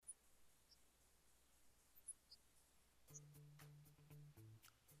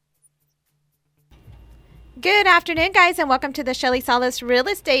Good afternoon, guys, and welcome to the Shelly Salas Real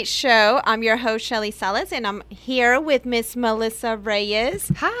Estate Show. I'm your host, Shelly Salas, and I'm here with Miss Melissa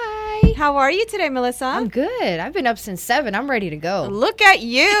Reyes. Hi. How are you today, Melissa? I'm good. I've been up since 7. I'm ready to go. Look at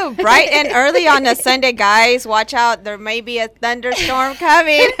you, bright and early on a Sunday, guys. Watch out. There may be a thunderstorm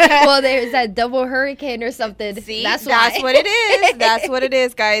coming. Well, there's that double hurricane or something. See, that's what it is. That's what it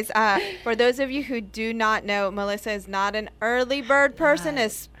is, guys. For those of you who do not know, Melissa is not an early bird person,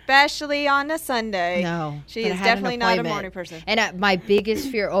 especially on a Sunday. No. She is definitely not a morning person. And my biggest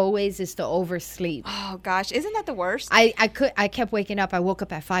fear always is to oversleep. Oh, gosh. Isn't that the worst? I kept waking up. I woke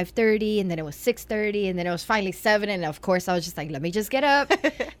up at 5:30, and then it was 6:30, and then it was finally 7. And, of course, I was just like, let me just get up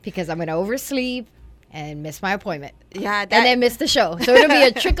because I'm going to oversleep and miss my appointment. Yeah. And then miss the show. So it'll be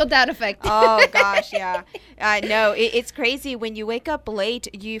a trickle-down effect. Oh, gosh, yeah. No, it's crazy. When you wake up late,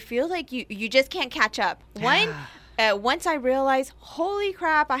 you feel like you just can't catch up. Once I realized, holy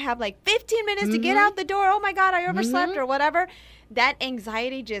crap, I have like 15 minutes to get out the door. Oh, my God, I overslept or whatever. That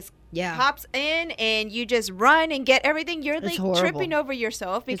anxiety just pops in, and you just run and get everything. You're like tripping over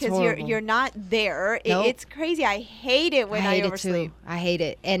yourself because you're not there. Nope. It's crazy. I hate it when I oversleep. I hate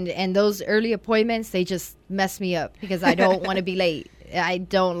it. And those early appointments, they just mess me up because I don't want to be late. I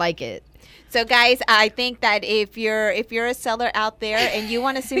don't like it. So, guys, I think that if you're a seller out there and you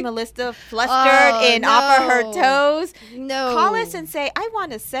want to see Melissa flustered and offer her toes, call us and say, I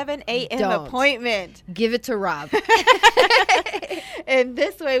want a 7 a.m. appointment. Give it to Rob. And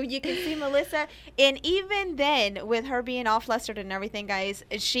this way you can see Melissa. And even then, with her being all flustered and everything, guys,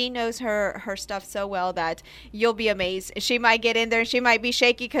 she knows her stuff so well that you'll be amazed. She might get in there and she might be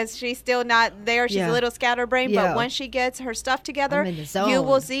shaky because she's still not there. She's a little scatterbrained. But once she gets her stuff together, you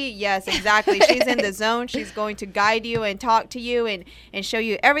will see. Yes, exactly. She's in the zone. She's going to guide you and talk to you and show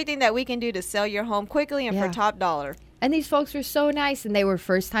you everything that we can do to sell your home quickly and for top dollar. And these folks were so nice, and they were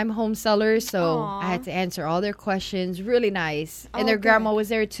first-time home sellers, so I had to answer all their questions. Really nice. And their grandma was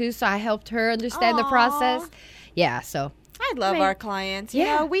there, too, so I helped her understand the process. Yeah, so I love our clients. You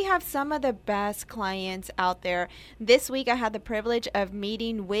know, we have some of the best clients out there. This week, I had the privilege of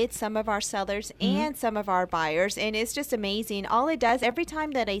meeting with some of our sellers and some of our buyers, and it's just amazing. All it does, every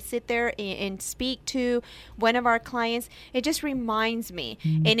time that I sit there and speak to one of our clients, it just reminds me,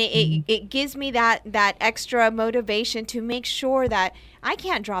 and it gives me that extra motivation to make sure that I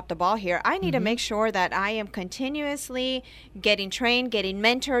can't drop the ball here. I need to make sure that I am continuously getting trained, getting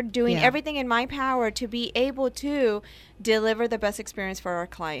mentored, doing everything in my power to be able to deliver the best experience for our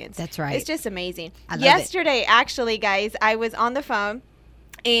clients. That's right. It's just amazing. I love Yesterday, actually, guys, I was on the phone.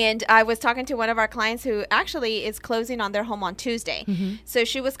 And I was talking to one of our clients who actually is closing on their home on Tuesday. So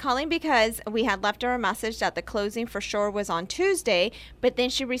she was calling because we had left her a message that the closing for sure was on Tuesday, but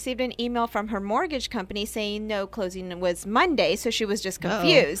then she received an email from her mortgage company saying no, closing was Monday. So she was just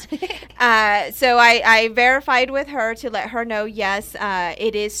confused. So I verified with her to let her know, yes,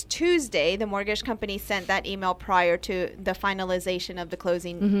 it is Tuesday. The mortgage company sent that email prior to the finalization of the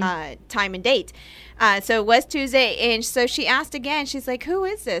closing time and date. So it was Tuesday. And so she asked again, she's like, who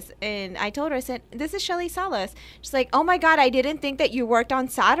is this? And I told her, I said, this is Shelly Salas. She's like, oh my God, I didn't think that you worked on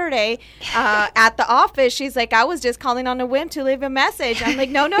Saturday at the office. She's like, I was just calling on a whim to leave a message. I'm like,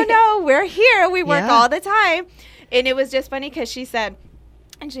 no, we're here. We work all the time. And it was just funny because she said,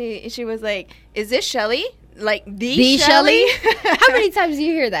 and she was like, is this Shelly? Like the Shelly? How many times do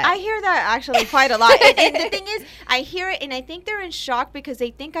you hear that? I hear that actually quite a lot. And the thing is, I hear it and I think they're in shock because they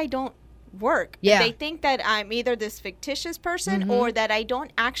think I don't work. They think that I'm either this fictitious person or that I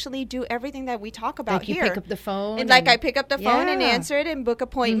don't actually do everything that we talk about here. You pick up the phone. And like I pick up the phone and answer it and book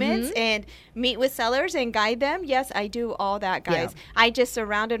appointments and meet with sellers and guide them. Yes, I do all that, guys. I just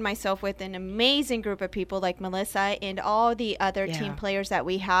surrounded myself with an amazing group of people like Melissa and all the other team players that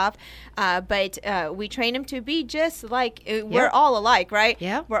we have. But we train them to be just like, we're all alike, right?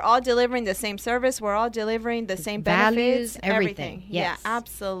 Yeah. We're all delivering the same service. We're all delivering the same benefits. Everything. Yes. Yeah,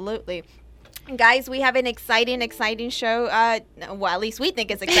 absolutely. Guys, we have an exciting show. Well, at least we think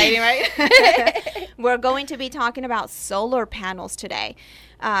it's exciting, right? We're going to be talking about solar panels today.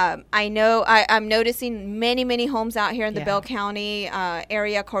 I know I'm noticing many homes out here in the Bell County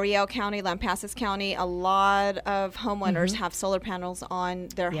area, Coryell County, Lampasas County. A lot of homeowners have solar panels on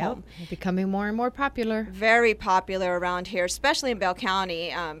their home. They're becoming more and more popular. Very popular around here, especially in Bell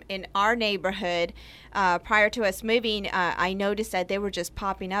County. In our neighborhood, prior to us moving, I noticed that they were just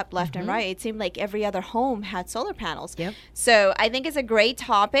popping up left and right. It seemed like every other home had solar panels. So I think it's a great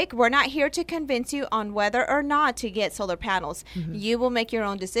topic. We're not here to convince you on whether or not to get solar panels. You will make your own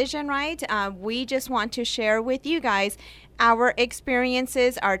own decision, right? We just want to share with you guys our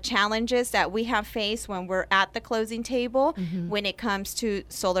experiences, our challenges that we have faced when we're at the closing table when it comes to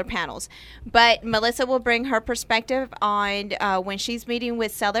solar panels. But Melissa will bring her perspective on when she's meeting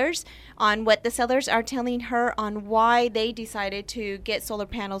with sellers, on what the sellers are telling her on why they decided to get solar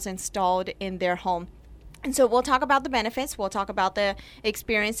panels installed in their home. And so we'll talk about the benefits. We'll talk about the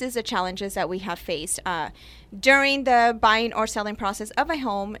experiences, the challenges that we have faced during the buying or selling process of a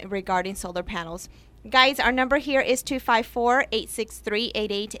home regarding solar panels. Guys, our number here is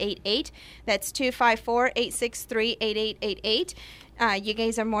 254-863-8888. That's 254-863-8888. You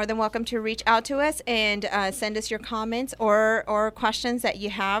guys are more than welcome to reach out to us and send us your comments or questions that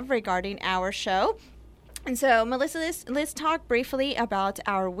you have regarding our show. And so, Melissa, let's talk briefly about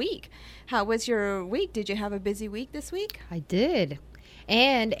our week. How was your week? Did you have a busy week this week? I did.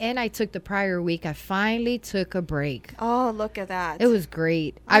 And I took the prior week. I finally took a break. Oh, look at that. It was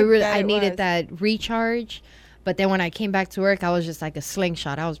great. I needed that recharge. But then when I came back to work, I was just like a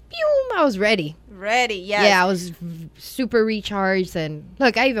slingshot. I was ready. Ready, yes. Yeah, I was super recharged. And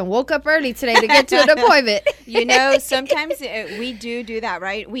look, I even woke up early today to get to an appointment. You know, sometimes we do that,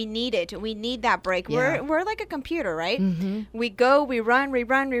 right? We need it. We need that break. Yeah. We're like a computer, right? We go, we run.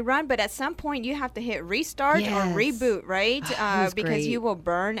 But at some point, you have to hit restart or reboot, right? Because great. you will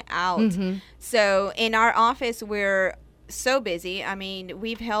burn out. So in our office, we're so busy. I mean,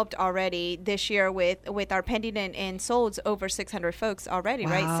 we've helped already this year with our pending and solds over 600 folks already,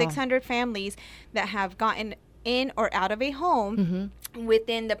 right? 600 families that have gotten in or out of a home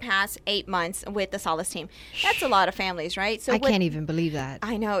within the past 8 months with the Salas team. That's a lot of families, right? So I can't even believe that.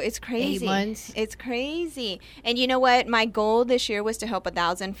 I know, it's crazy. 8 months. It's crazy. And you know what? My goal this year was to help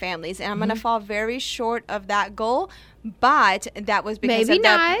 1,000 families, and I'm going to fall very short of that goal. But that was because maybe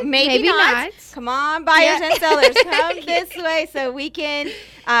not. Come on, buyers and sellers, come this way so we can,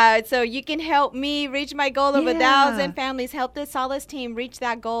 so you can help me reach my goal of 1,000 families. Help the Salas team reach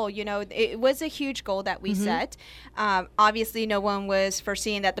that goal. You know, it was a huge goal that we set. Obviously, no one was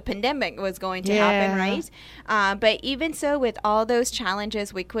foreseeing that the pandemic was going to happen, right? But even so, with all those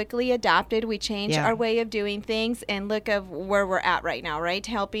challenges, we quickly adapted. We changed our way of doing things, and look of where we're at right now, right?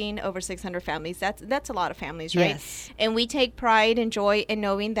 Helping over 600 families. That's a lot of families, right? Yes. And we take pride and joy in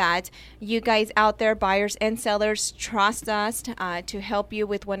knowing that you guys out there, buyers and sellers, trust us to help you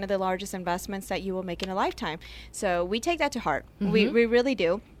with one of the largest investments that you will make in a lifetime. So we take that to heart. We really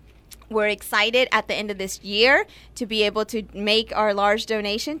do. We're excited at the end of this year to be able to make our large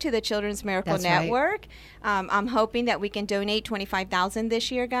donation to the Children's Miracle Network. I'm hoping that we can donate $25,000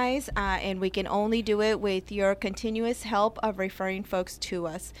 this year, guys, and we can only do it with your continuous help of referring folks to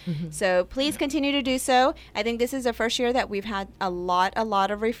us. So please continue to do so. I think this is the first year that we've had a lot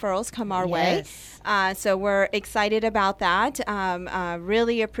of referrals come our way. So we're excited about that.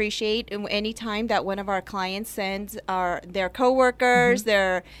 Really appreciate any time that one of our clients sends their coworkers,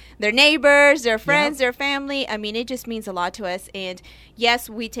 their neighbors, their friends, their family. I mean, it just means a lot to us. And yes,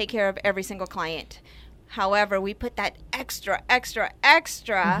 we take care of every single client. However, we put that extra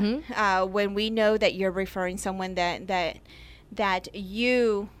when we know that you're referring someone that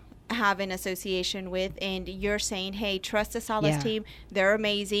you have an association with, and you're saying, hey, trust the Salas team. They're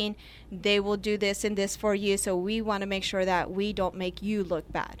amazing. They will do this and this for you. So we want to make sure that we don't make you look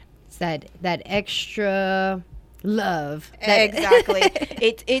bad. It's that extra love. Exactly.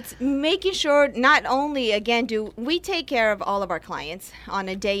 It's making sure not only, again, do we take care of all of our clients on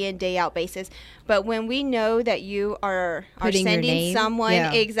a day in, day out basis, but when we know that you are sending someone,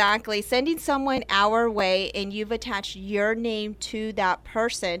 sending someone our way, and you've attached your name to that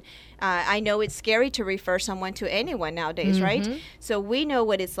person. I know it's scary to refer someone to anyone nowadays, right? So we know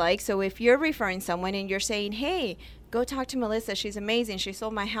what it's like. So if you're referring someone and you're saying, hey, go talk to Melissa. She's amazing. She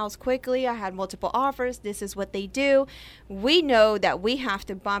sold my house quickly. I had multiple offers. This is what they do. We know that we have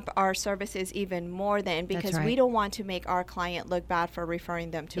to bump our services even more then, because we don't want to make our client look bad for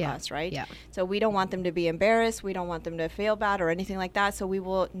referring them to us, right? So we don't want them to be embarrassed. We don't want them to feel bad or anything like that. So we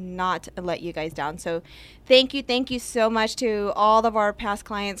will not let you guys down. So thank you so much to all of our past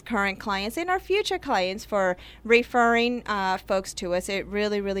clients, current clients, and our future clients for referring folks to us. It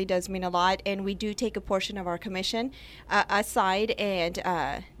really, really does mean a lot. And we do take a portion of our commission aside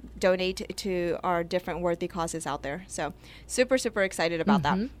and donate to our different worthy causes out there. So super excited about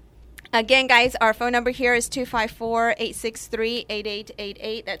that. Again, guys, our phone number here is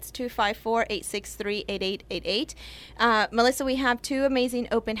 254-863-8888. That's 254-863-8888. Melissa, we have 2 amazing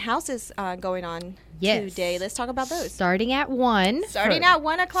open houses going on today. Let's talk about those. Starting at 1. Starting at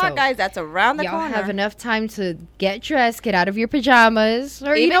 1 o'clock, guys. That's around the corner. Y'all have enough time to get dressed, get out of your pajamas.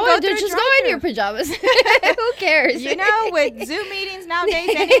 Or, even just go in your pajamas. Who cares? With Zoom meetings nowadays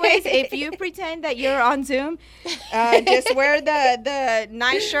anyways, if you pretend that you're on Zoom, just wear the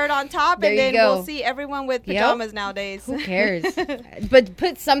nice shirt on top, and then we'll see everyone with pajamas nowadays. Who cares? But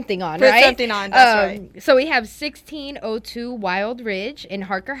put something on, right? Put something on, that's right. So we have 1602 Wild Ridge in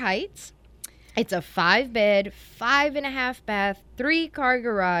Harker Heights. It's a 5-bed, 5.5 bath, 3-car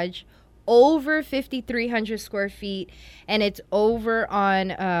garage, over 5,300 square feet, and it's over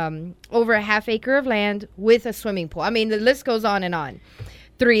on over a half acre of land with a swimming pool. I mean, the list goes on and on.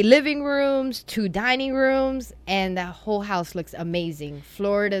 3 living rooms, 2 dining rooms, and the whole house looks amazing.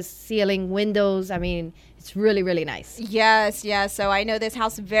 Floor to ceiling windows. I mean, it's really, really nice. Yes. So I know this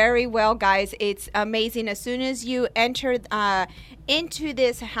house very well, guys. It's amazing. As soon as you enter into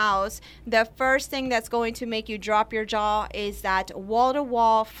this house, the first thing that's going to make you drop your jaw is that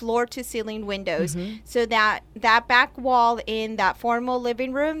wall-to-wall, floor-to-ceiling windows. So that back wall in that formal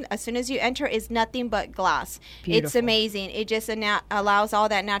living room, as soon as you enter, is nothing but glass. Beautiful. It's amazing. It just allows all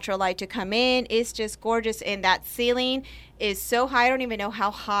that natural light to come in. It's just gorgeous. And that ceiling is so high. I don't even know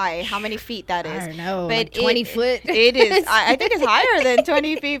how many feet that is. I don't know, but like 20 foot. It is. I think it's higher than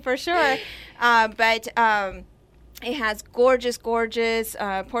 20 feet for sure. But it has gorgeous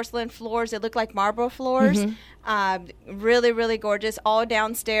porcelain floors. They look like marble floors. Really, really gorgeous. All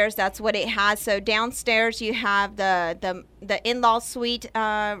downstairs. That's what it has. So downstairs you have the in-law suite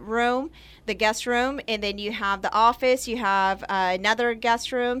room, the guest room, and then you have the office. You have another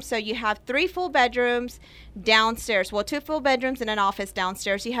guest room. So you have 3 full bedrooms downstairs. Well, 2 full bedrooms and an office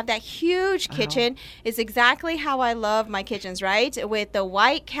downstairs. You have that huge kitchen. It's exactly how I love my kitchens, right? With the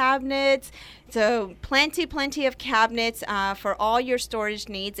white cabinets. So plenty of cabinets for all your storage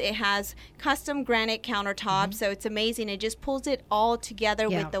needs. It has custom granite countertops, so it's amazing. It just pulls it all together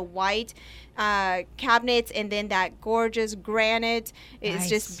with the white cabinets and then that gorgeous granite. It's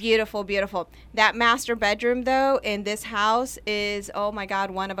just beautiful. That master bedroom, though, in this house is, oh my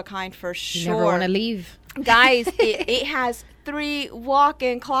God, one of a kind for sure. You never want to leave. Guys, it has 3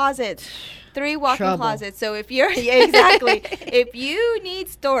 walk-in closets. 3 walk-in closets. So if you're if you need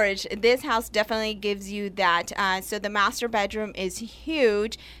storage, this house definitely gives you that. So the master bedroom is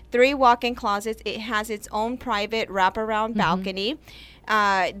huge. 3 walk-in closets. It has its own private wraparound balcony.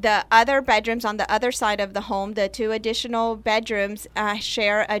 The other bedrooms on the other side of the home, the 2 additional bedrooms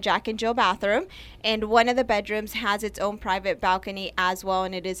share a Jack and Jill bathroom, and one of the bedrooms has its own private balcony as well,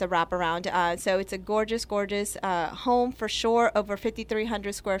 and it is a wraparound. So it's a gorgeous home for sure, over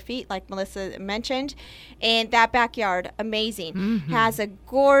 5,300 square feet, like Melissa mentioned, and that backyard, amazing. Has a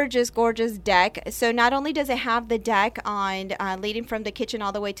gorgeous deck. So not only does it have the deck on leading from the kitchen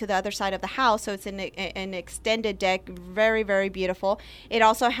all the way to the other side of the house, so it's an extended deck, very, very beautiful. It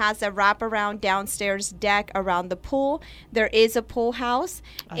also has a wraparound downstairs deck around the pool. There is a pool house,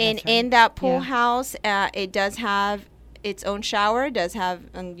 and in that pool house, it does have its own shower. It does have,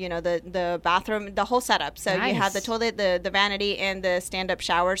 the bathroom, the whole setup. So you have the toilet, the vanity, and the stand-up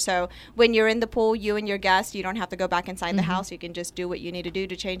shower. So when you're in the pool, you and your guests, you don't have to go back inside the house. You can just do what you need to do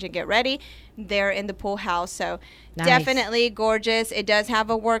to change and get ready. They're in the pool house. So definitely gorgeous. It does have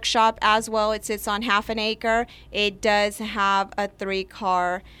a workshop as well. It sits on half an acre. It does have a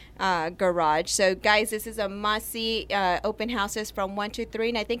 3-car garage. So guys, this is a must-see. Open houses from 1 to 3,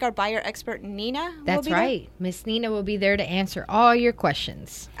 and I think our buyer expert Nina That's right. Miss Nina will be there to answer all your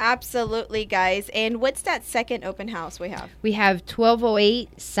questions. Absolutely, guys. And what's that second open house we have? We have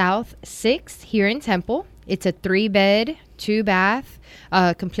 1208 South 6th here in Temple. It's a 3-bed, 2-bath,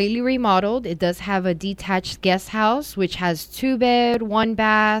 completely remodeled. It does have a detached guest house, which has 2-bed,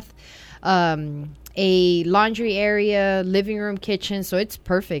 1-bath, a laundry area, living room, kitchen. So it's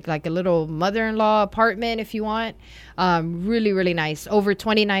perfect, like a little mother-in-law apartment if you want. Really, really nice. Over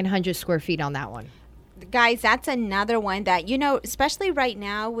 2,900 square feet on that one. Guys, that's another one that, especially right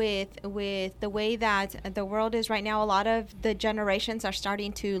now with the way that the world is right now, a lot of the generations are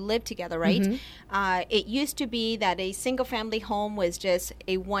starting to live together, right? It used to be that a single family home was just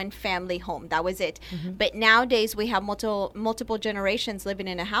a one family home. That was it. But nowadays we have multiple generations living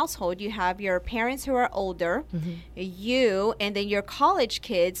in a household. You have your parents who are older, you, and then your college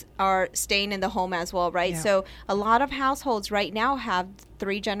kids are staying in the home as well, right? So a lot of households right now have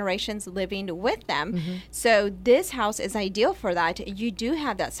 3 generations living with them. So this house is ideal for that. You do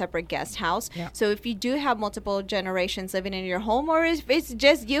have that separate guest house. So if you do have multiple generations living in your home, or if it's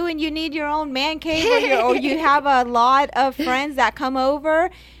just you and you need your own man cave, or you have a lot of friends that come over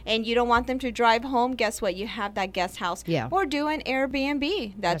and you don't want them to drive home, guess what? You have that guest house. Or do an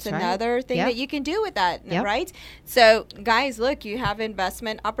Airbnb. That's another thing that you can do with that, right? So, guys, look, you have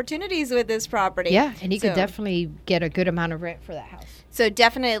investment opportunities with this property. Yeah, and you could definitely get a good amount of rent for that house. So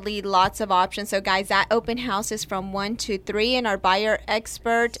definitely lots of options. So, guys, that open house is from 1 to 3, and our buyer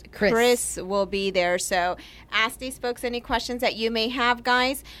expert, Chris will be there. So ask these folks any questions that you may have,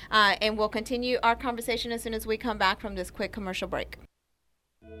 guys, and we'll continue our conversation as soon as we come back from this quick commercial break.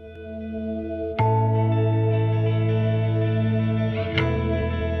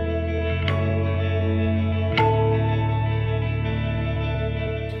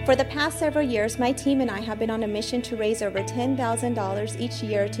 For the past several years, my team and I have been on a mission to raise over $10,000 each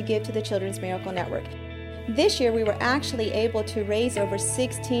year to give to the Children's Miracle Network. This year, we were actually able to raise over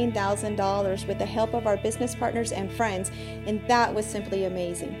 $16,000 with the help of our business partners and friends, and that was simply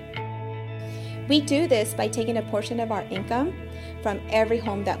amazing. We do this by taking a portion of our income from every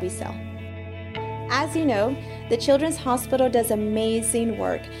home that we sell. As you know, the Children's Hospital does amazing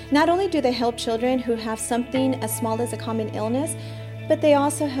work. Not only do they help children who have something as small as a common illness, but they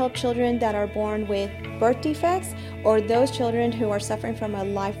also help children that are born with birth defects or those children who are suffering from a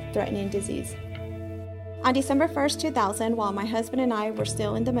life-threatening disease. On December 1st, 2000, while my husband and I were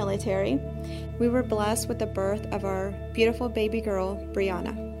still in the military, we were blessed with the birth of our beautiful baby girl,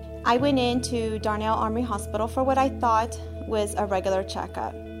 Brianna. I went into Darnell Army Hospital for what I thought was a regular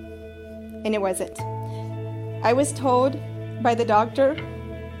checkup, and it wasn't. I was told by the doctor,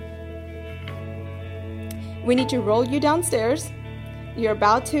 "We need to roll you downstairs. You're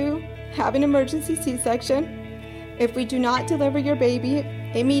about to have an emergency C-section. If we do not deliver your baby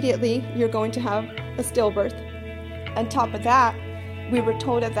immediately, you're going to have a stillbirth." On top of that, we were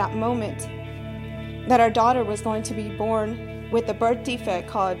told at that moment that our daughter was going to be born with a birth defect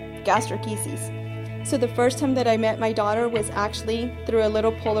called gastroschisis. So the first time that I met my daughter was actually through a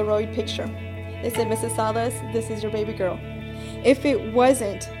little Polaroid picture. They said, "Mrs. Salas, this is your baby girl." If it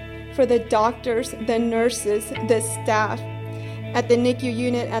wasn't for the doctors, the nurses, the staff at the NICU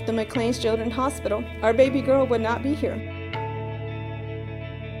unit at the McLean's Children's Hospital, our baby girl would not be here.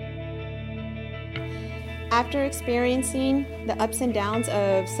 After experiencing the ups and downs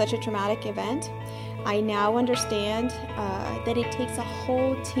of such a traumatic event, I now understand that it takes a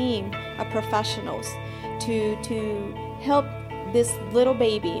whole team of professionals to help this little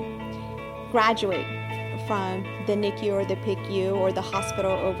baby graduate from the NICU or the PICU or the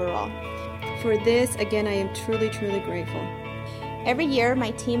hospital overall. For this, again, I am truly, truly grateful. Every year,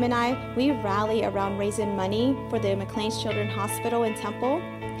 my team and I, we rally around raising money for the McLean's Children's Hospital in Temple.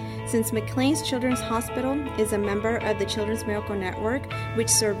 Since McLean's Children's Hospital is a member of the Children's Miracle Network, which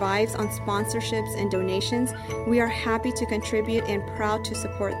survives on sponsorships and donations, we are happy to contribute and proud to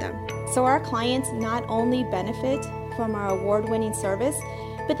support them. So our clients not only benefit from our award-winning service,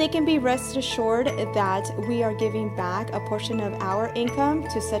 but they can be rest assured that we are giving back a portion of our income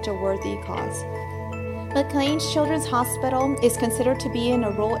to such a worthy cause. McLean's Children's Hospital is considered to be in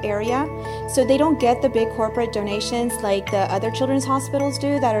a rural area, so they don't get the big corporate donations like the other children's hospitals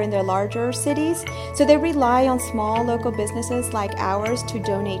do that are in their larger cities. So they rely on small local businesses like ours to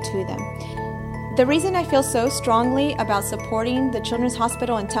donate to them. The reason I feel so strongly about supporting the Children's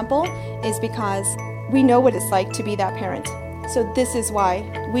Hospital in Temple is because we know what it's like to be that parent. So this is why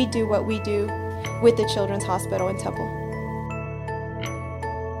we do what we do with the Children's Hospital in Temple.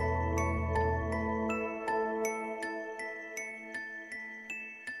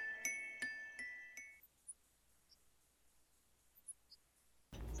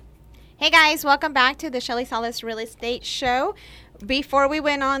 Hey guys, welcome back to the Shelly Salas Real Estate Show. Before we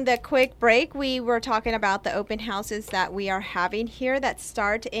went on the quick break, we were talking about the open houses that we are having here that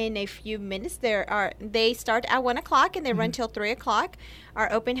start in a few minutes. They start at 1 o'clock and they run till 3 o'clock.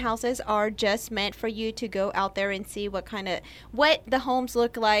 Our open houses are just meant for you to go out there and see what the homes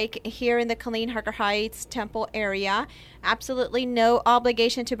look like here in the Killeen, Harker Heights, Temple area. Absolutely no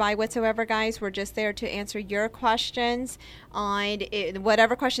obligation to buy whatsoever, guys. We're just there to answer your questions on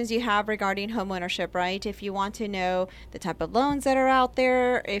whatever questions you have regarding homeownership, right? If you want to know the type of loans that are out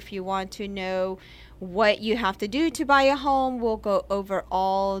there, if you want to know what you have to do to buy a home, we'll go over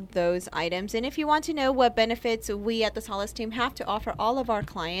all those items. And if you want to know what benefits we at the Salas team have to offer all of our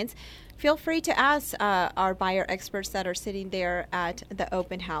clients, feel free to ask our buyer experts that are sitting there at the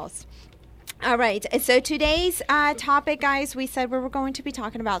open house. All right. So today's topic, guys, we said we were going to be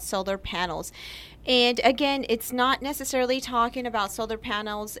talking about solar panels. And again, it's not necessarily talking about solar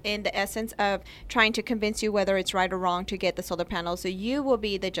panels in the essence of trying to convince you whether it's right or wrong to get the solar panels. So you will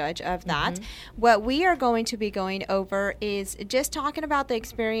be the judge of that. What we are going to be going over is just talking about the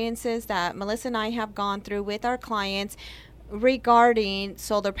experiences that Melissa and I have gone through with our clients regarding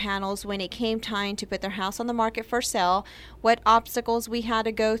solar panels when it came time to put their house on the market for sale, what obstacles we had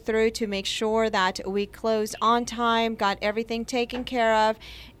to go through to make sure that we closed on time, got everything taken care of,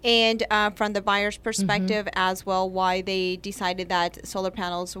 and from the buyer's perspective as well, why they decided that solar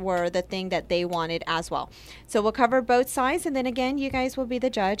panels were the thing that they wanted as well. So we'll cover both sides, and then again, you guys will be the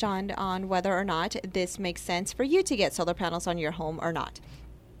judge on whether or not this makes sense for you to get solar panels on your home or not.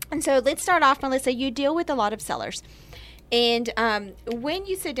 And so let's start off, Melissa. You deal with a lot of sellers. And when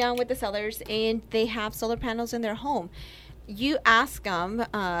you sit down with the sellers and they have solar panels in their home, you ask them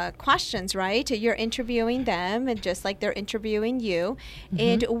questions, right? You're interviewing them, and just like they're interviewing you.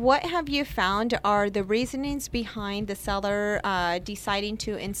 And what have you found are the reasonings behind the seller deciding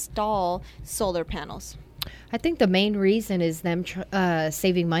to install solar panels? I think the main reason is them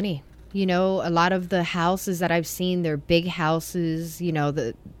saving money. You know, a lot of the houses that I've seen, they're big houses. You know,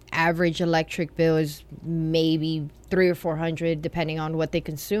 the average electric bill is maybe $300 or $400 depending on what they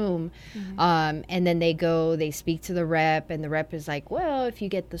consume. And then they speak to the rep, and the rep is like, well, if you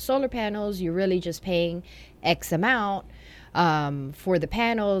get the solar panels, you're really just paying X amount for the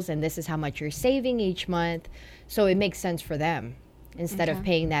panels, and this is how much you're saving each month. So it makes sense for them instead of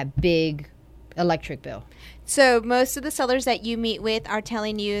paying that big electric bill. So most of the sellers that you meet with are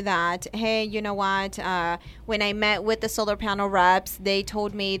telling you that, hey, you know what, when I met with the solar panel reps, they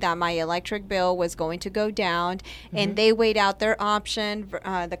told me that my electric bill was going to go down, and they weighed out their option,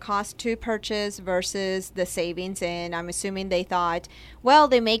 the cost to purchase versus the savings. And I'm assuming they thought, well,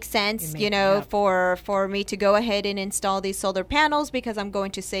 they make sense, for me to go ahead and install these solar panels because I'm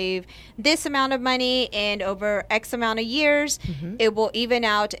going to save this amount of money, and over X amount of years, it will even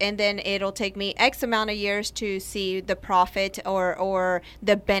out, and then it'll take me X amount of years to see the profit or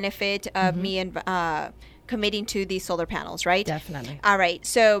the benefit of me and committing to these solar panels, right? Definitely. All right.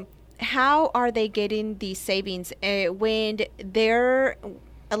 So how are they getting these savings when their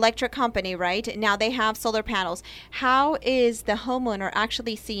electric company, right? Now they have solar panels. How is the homeowner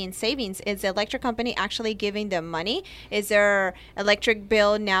actually seeing savings? Is the electric company actually giving them money? Is their electric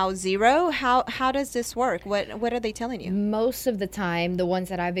bill now zero? How does this work? What are they telling you? Most of the time, the ones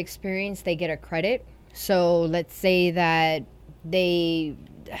that I've experienced, they get a credit. So let's say that they,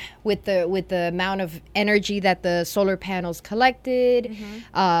 with the amount of energy that the solar panels collected,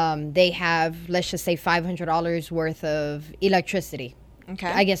 they have, let's just say, $500 worth of electricity,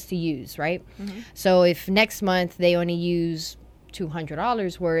 I guess, to use, right? So if next month they only use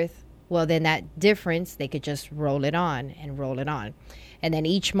 $200 worth, well, then that difference, they could just roll it on and roll it on. And then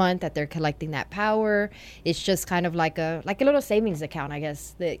each month that they're collecting that power, it's just kind of like a little savings account, I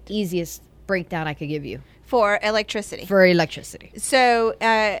guess, the easiest breakdown I could give you. For electricity. So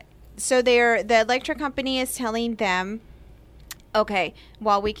the electric company is telling them, okay,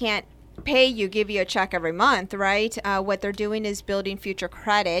 well, we can't pay you, give you a check every month, right? What they're doing is building future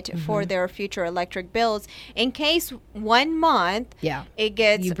credit for their future electric bills in case one month it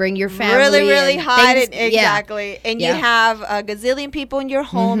gets you bring your family really hot and you have a gazillion people in your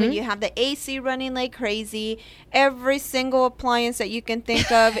home and you have the AC running like crazy. Every single appliance that you can think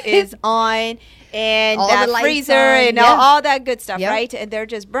of is on, and all that freezer and all that good stuff, right? And they're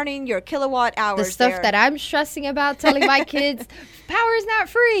just burning your kilowatt hours. The stuff that I'm stressing about, telling my kids, power's not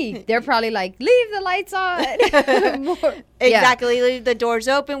free. They're probably like, leave the lights on. Exactly. Leave the doors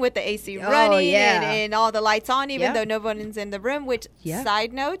open with the AC running and all the lights on, even though no one's in the room, which,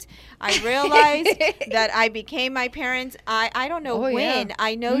 side note, I realized that I became my parents. I don't know when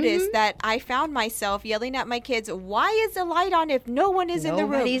I noticed that I found myself yelling at my kids, why is the light on if no one is in the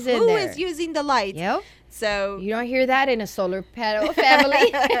room? Who is using the lights? So you don't hear that in a solar panel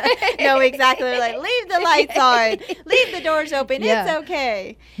family. No, exactly. They're like, leave the lights on, leave the doors open. It's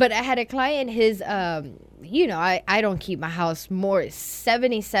okay. But I had a client, his I don't keep my house more.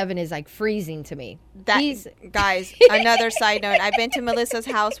 77 is like freezing to me. Guys, another side note. I've been to Melissa's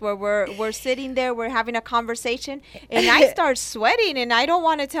house where we're sitting there, we're having a conversation, and I start sweating, and I don't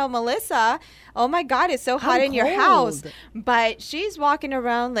want to tell Melissa, oh my God, it's so hot in your house. But she's walking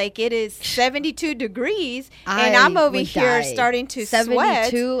around like it is 72 degrees, and I'm over here starting to 72,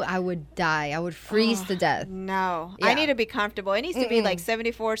 sweat. I would die. I would freeze to death. No, I need to be comfortable. It needs to be like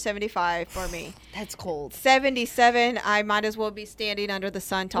 74, 75 for me. That's cold. 77, I might as well be standing under the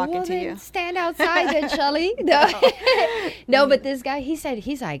sun talking to you. Stand outside then, Shelly. No, but this guy,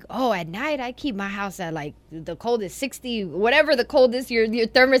 he's like, oh, at night I keep my house at like the coldest 60, whatever the coldest your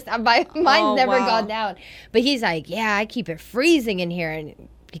thermostat. Mine's never gone down. But he's like, yeah, I keep it freezing in here, and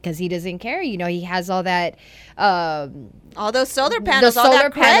because he doesn't care, he has all that. All those solar panels, all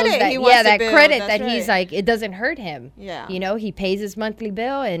that credit he wants to build. Credit That's that he's like, it doesn't hurt him. Yeah. He pays his monthly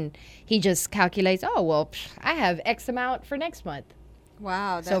bill and he just calculates, oh, well, I have X amount for next month.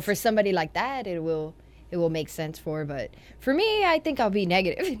 Wow. So for somebody like that, it will make sense for. But for me, I think I'll be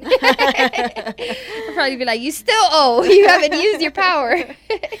negative. I'll probably be like, you still owe. You haven't used your power.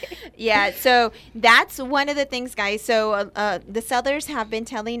 Yeah, so that's one of the things, guys. So the sellers have been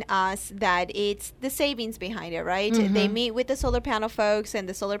telling us that it's the savings behind it, right? Mm-hmm. They meet with the solar panel folks, and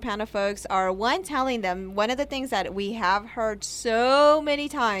the solar panel folks are telling them, one of the things that we have heard so many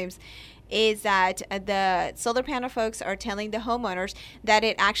times is that the solar panel folks are telling the homeowners that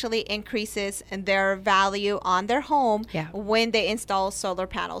it actually increases their value on their home when they install solar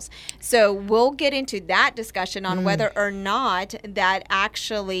panels. So we'll get into that discussion on whether or not that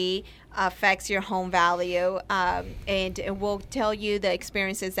actually affects your home value, and we'll tell you the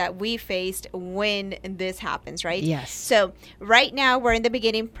experiences that we faced when this happens, right? Yes. So right now we're in the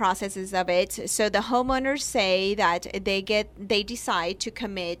beginning processes of it. So the homeowners say that they decide to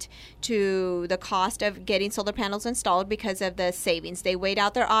commit to the cost of getting solar panels installed because of the savings. They weighed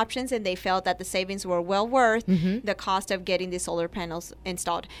out their options and they felt that the savings were well worth the cost of getting the solar panels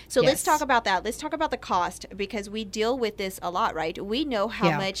installed. So let's talk about that. Let's talk about the cost, because we deal with this a lot, right? We know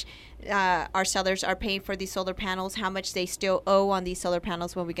how much our sellers are paying for these solar panels, how much they still owe on these solar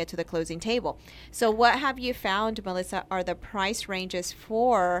panels when we get to the closing table. So what have you found, Melissa, are the price ranges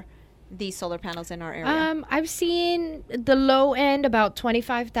for these solar panels in our area? I've seen the low end about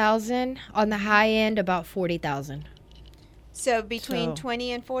 $25,000, on the high end about $40,000. So between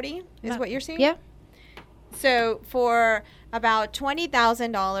 20 and 40 is what you're seeing? Yeah. So for about $20,000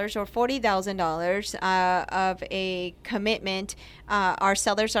 or $40,000 of a commitment, our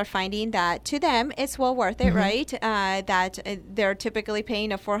sellers are finding that to them it's well worth it, right? That they're typically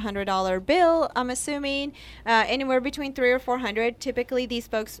paying a $400 bill, I'm assuming, anywhere between $300 or $400. Typically, these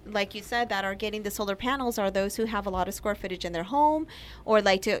folks, like you said, that are getting the solar panels are those who have a lot of square footage in their home, or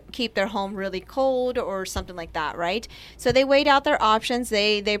like to keep their home really cold or something like that, right? So they weighed out their options.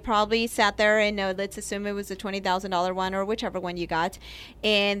 They probably sat there and let's assume it was a $20,000 one or whichever one you got,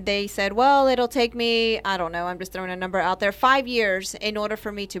 and they said, well, it'll take me, I don't know, I'm just throwing a number out there, 5 years in order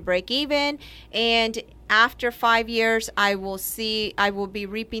for me to break even, and after 5 years I will be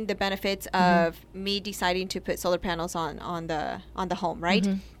reaping the benefits of me deciding to put solar panels on the home, right?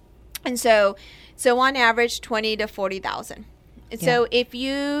 And so on average 20 to 40,000. So if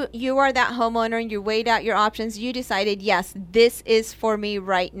you are that homeowner and you weighed out your options, you decided, yes, this is for me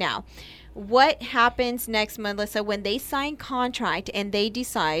right now. What happens next, Melissa, when they sign contract and they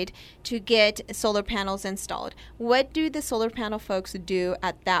decide to get solar panels installed? What do the solar panel folks do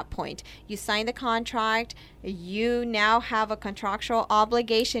at that point? You sign the contract, you now have a contractual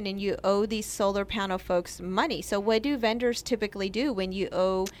obligation, and you owe these solar panel folks money. So what do vendors typically do when you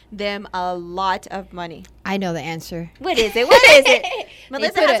owe them a lot of money? I know the answer. What is it?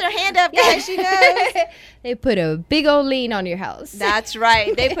 Melissa has her hand up, guys. She knows. They put a big old lien on your house. That's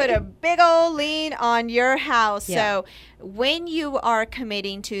right. They put a big old lien on your house. Yeah. So when you are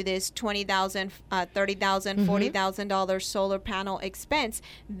committing to this $20,000, $30,000, $40,000 solar panel expense,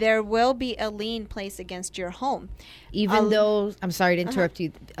 there will be a lien placed against your home. Even though, I'm sorry to interrupt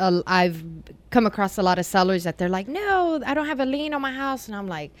you, I've come across a lot of sellers that they're like, no, I don't have a lien on my house. And I'm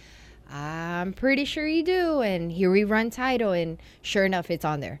like, I'm pretty sure you do. And here we run title, and sure enough, it's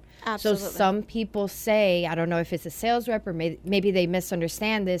on there. Absolutely. So some people say, I don't know if it's a sales rep or maybe they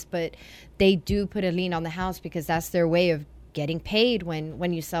misunderstand this, but they do put a lien on the house because that's their way of getting paid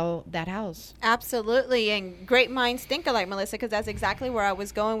when you sell that house. Absolutely. And great minds think alike, Melissa, because that's exactly where I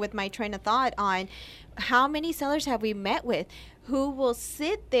was going with my train of thought on how many sellers have we met with who will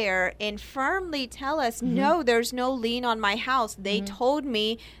sit there and firmly tell us, no, there's no lien on my house. They told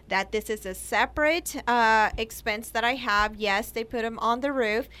me that this is a separate expense that I have. Yes, they put them on the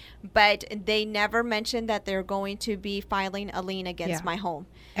roof, but they never mentioned that they're going to be filing a lien against my home.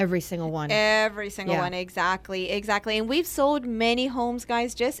 Every single one. Every single one. Exactly. And we've sold many homes,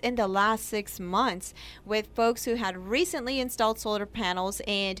 guys, just in the last 6 months with folks who had recently installed solar panels.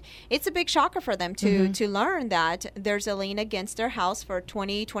 And it's a big shocker for them to learn that there's a lien against their house for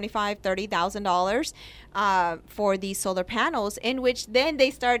 $20,000, $25,000, $30,000 for these solar panels, in which then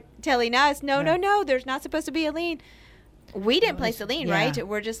they start telling us, no, there's not supposed to be a lien. We didn't place a lien, right?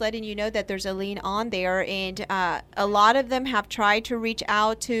 We're just letting you know that there's a lien on there, and a lot of them have tried to reach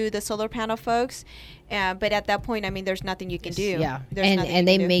out to the solar panel folks, but at that point, I mean, there's nothing you can do. Yeah, and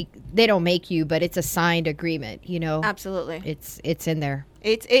they don't make you, but it's a signed agreement, you know. Absolutely, it's in there.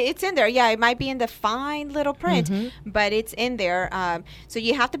 It's in there. Yeah, it might be in the fine little print, but it's in there. So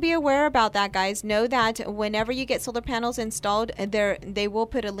you have to be aware about that, guys. Know that whenever you get solar panels installed, they will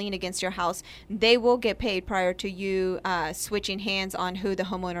put a lien against your house. They will get paid prior to you switching hands on who the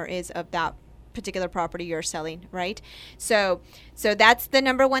homeowner is of that particular property you're selling, right? So that's the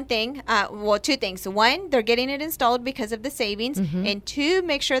number one thing. Well, two things. One, they're getting it installed because of the savings, and two,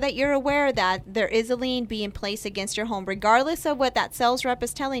 make sure that you're aware that there is a lien being placed against your home, regardless of what that sales rep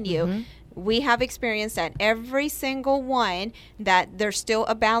is telling you. We have experienced that every single one that there's still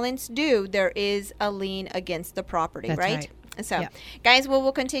a balance due, there is a lien against the property. That's right? So, guys,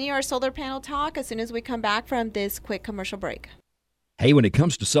 we'll continue our solar panel talk as soon as we come back from this quick commercial break. Hey, when it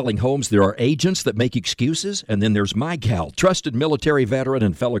comes to selling homes, there are agents that make excuses, and then there's my gal, trusted military veteran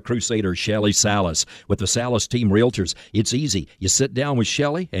and fellow crusader Shelly Salas. With the Salas Team Realtors, it's easy. You sit down with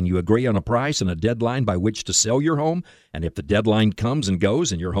Shelly, and you agree on a price and a deadline by which to sell your home. And if the deadline comes and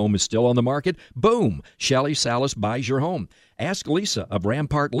goes and your home is still on the market, boom, Shelly Salas buys your home. Ask Lisa of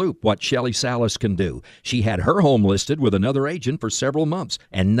Rampart Loop what Shelly Salas can do. She had her home listed with another agent for several months,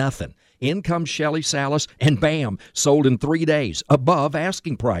 and nothing. In comes Shelly Salas, and bam, sold in 3 days, above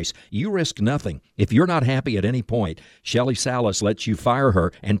asking price. You risk nothing. If you're not happy at any point, Shelly Salas lets you fire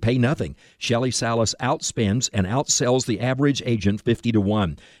her and pay nothing. Shelly Salas outspends and outsells the average agent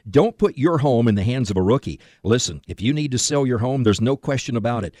 50-1. Don't put your home in the hands of a rookie. Listen, if you need to sell your home, there's no question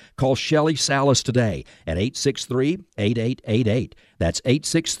about it. Call Shelly Salas today at 863-8888. That's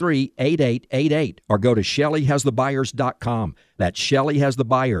 863-8888. Or go to ShellyHasTheBuyers.com. That's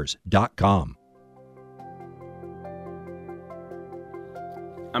ShellyHasTheBuyers.com.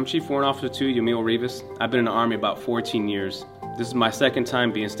 I'm Chief Warrant Officer 2, Yamil Rivas. I've been in the Army about 14 years. This is my second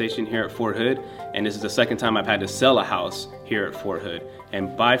time being stationed here at Fort Hood, and this is the second time I've had to sell a house here at Fort Hood.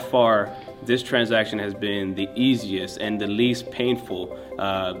 And by far, this transaction has been the easiest and the least painful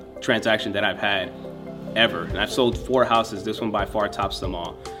transaction that I've had ever. And I've sold 4 houses. This one by far tops them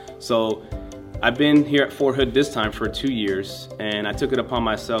all. So I've been here at Fort Hood this time for 2 years, and I took it upon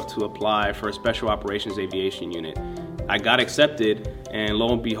myself to apply for a Special Operations Aviation Unit. I got accepted, and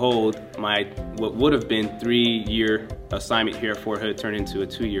lo and behold, my what would have been 3-year assignment here at Fort Hood turned into a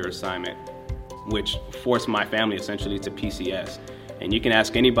 2-year assignment, which forced my family essentially to PCS. And you can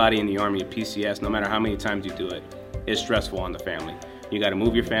ask anybody in the Army at PCS, no matter how many times you do it, it's stressful on the family. You got to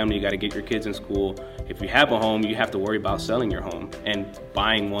move your family, you got to get your kids in school. If you have a home, you have to worry about selling your home and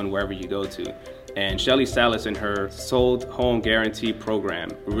buying one wherever you go to. And Shelly Salas and her sold home guarantee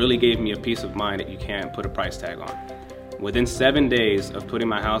program really gave me a peace of mind that you can't put a price tag on. Within 7 days of putting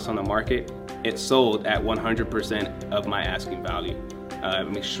my house on the market, it sold at 100% of my asking value.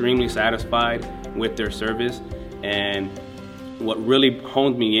 I'm extremely satisfied with their service, and what really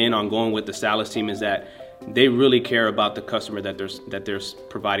honed me in on going with the Salas team is that they really care about the customer that they're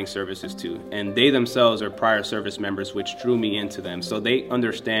providing services to, and they themselves are prior service members, which drew me into them. So they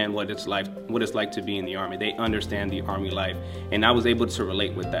understand what it's like to be in the Army. They understand the Army life, and I was able to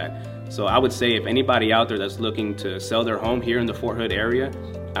relate with that. So I would say if anybody out there that's looking to sell their home here in the Fort Hood area,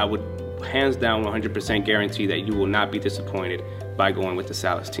 I would hands down 100% guarantee that you will not be disappointed by going with the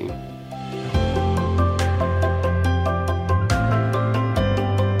Salas team.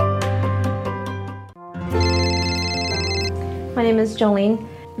 My name is Jolene.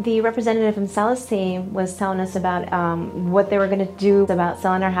 The representative from Salas team was telling us about what they were going to do about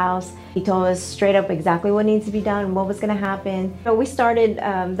selling our house. He told us straight up exactly what needs to be done, what was going to happen. So we started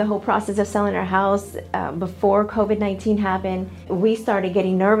the whole process of selling our house before COVID-19 happened. We started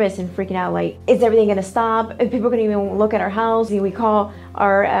getting nervous and freaking out, like, is everything going to stop? Are people going to even look at our house? We call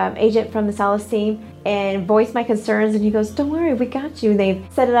our agent from the Salas team and voiced my concerns, and he goes, don't worry, we got you. They've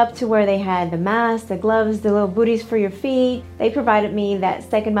set it up to where they had the masks, the gloves, the little booties for your feet. They provided me that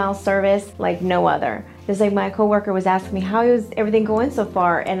second mile service like no other. Just like my coworker was asking me, how is everything going so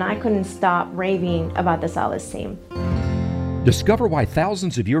far? And I couldn't stop raving about the Salas team. Discover why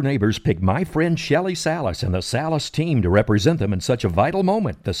thousands of your neighbors picked my friend Shelly Salas and the Salas team to represent them in such a vital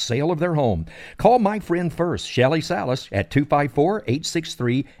moment, the sale of their home. Call my friend first, Shelly Salas, at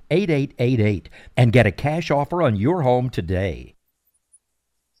 254-863-8888 and get a cash offer on your home today.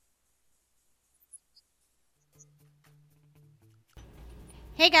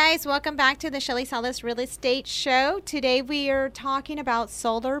 Hey guys, welcome back to the Shelly Salas Real Estate Show. Today we are talking about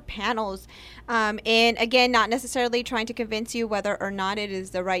solar panels. And again, not necessarily trying to convince you whether or not it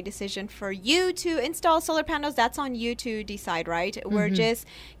is the right decision for you to install solar panels. That's on you to decide, right? We're just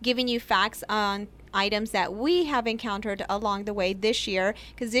giving you facts on items that we have encountered along the way this year,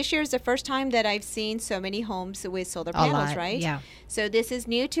 because this year is the first time that I've seen so many homes with solar panels, right? Yeah. So this is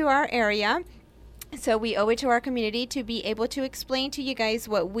new to our area. So we owe it to our community to be able to explain to you guys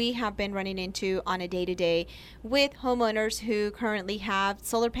what we have been running into on a day-to-day with homeowners who currently have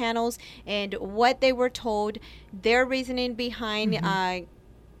solar panels and what they were told, their reasoning behind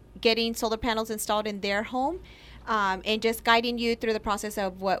getting solar panels installed in their home, and just guiding you through the process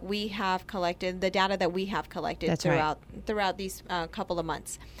of what we have collected, the data that we have collected throughout these couple of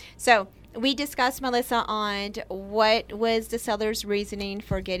months. So we discussed, Melissa, on what was the seller's reasoning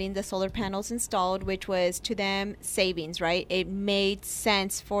for getting the solar panels installed, which was to them savings, right? It made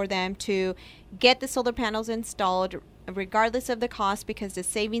sense for them to get the solar panels installed regardless of the cost, because the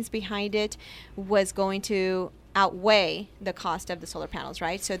savings behind it was going to outweigh the cost of the solar panels,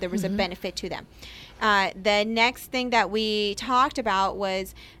 right? So there was a benefit to them. The next thing that we talked about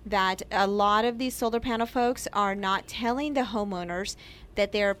was that a lot of these solar panel folks are not telling the homeowners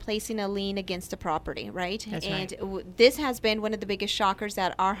that they're placing a lien against the property, right? That's and right. This has been one of the biggest shockers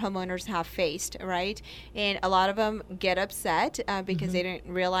that our homeowners have faced, right? And a lot of them get upset because they didn't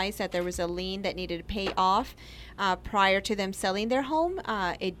realize that there was a lien that needed to pay off prior to them selling their home.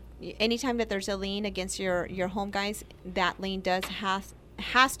 Anytime that there's a lien against your home, guys, that lien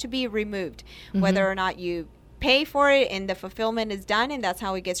has to be removed, whether or not you pay for it and the fulfillment is done and that's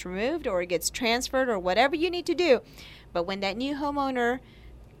how it gets removed, or it gets transferred, or whatever you need to do. But when that new homeowner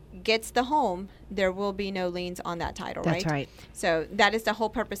gets the home, there will be no liens on that title, right? That's right. So that is the whole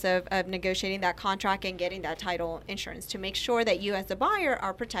purpose of negotiating that contract and getting that title insurance, to make sure that you as the buyer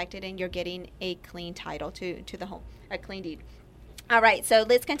are protected and you're getting a clean title to the home, a clean deed. All right, so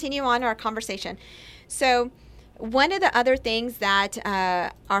let's continue on our conversation. So one of the other things that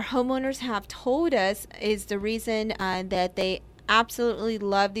our homeowners have told us is the reason that they absolutely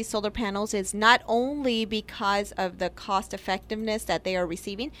love these solar panels is not only because of the cost effectiveness that they are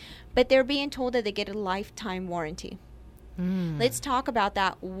receiving, but they're being told that they get a lifetime warranty. Let's talk about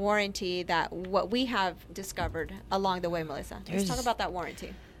that warranty, that what we have discovered along the way, Melissa. Let's talk about that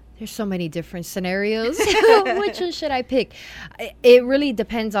warranty. There's so many different scenarios. Which one should I pick? It really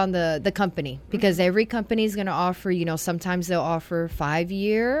depends on the company, because every company is going to offer, sometimes they'll offer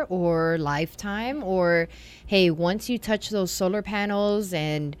 5-year or lifetime, or, hey, once you touch those solar panels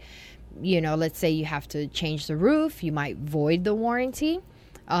and, let's say you have to change the roof, you might void the warranty.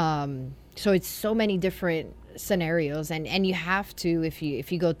 So it's so many different scenarios, and you have to, if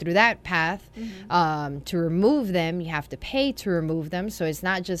you go through that path, to remove them, you have to pay to remove them. So it's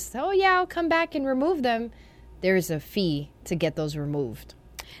not just, oh yeah, I'll come back and remove them. There's a fee to get those removed.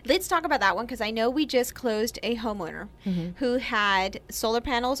 Let's talk about that one, because I know we just closed a homeowner who had solar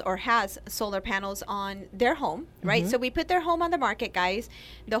panels, or has solar panels on their home, right? So we put their home on the market, guys.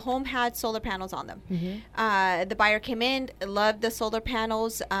 The home had solar panels on them. The buyer came in, loved the solar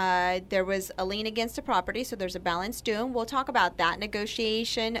panels. There was a lien against the property, so there's a balance due. We'll talk about that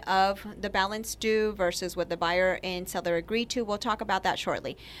negotiation of the balance due versus what the buyer and seller agreed to. We'll talk about that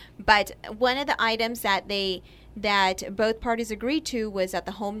shortly. But one of the items that both parties agreed to was that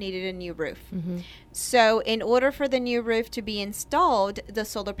the home needed a new roof. So in order for the new roof to be installed, the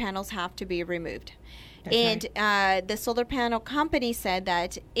solar panels have to be removed. That's right. The solar panel company said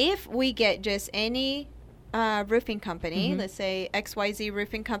that if we get just any roofing company, let's say XYZ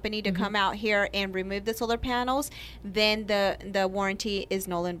roofing company, to come out here and remove the solar panels, then the warranty is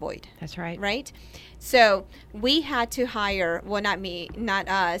null and void. That's right. Right? So we had to hire, well, not me, not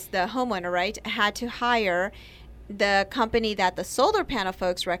us, the homeowner, right, had to hire the company that the solar panel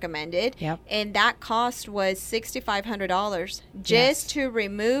folks recommended, and that cost was $6,500 just to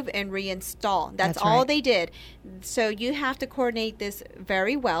remove and reinstall. That's all right. They did. So you have to coordinate this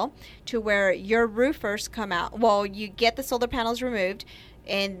very well to where your roofers come out. Well, you get the solar panels removed,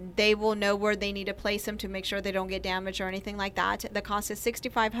 and they will know where they need to place them to make sure they don't get damaged or anything like that. The cost is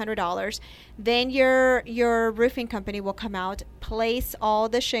 $6,500. Then your roofing company will come out, place all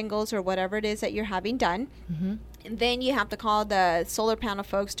the shingles or whatever it is that you're having done. And then you have to call the solar panel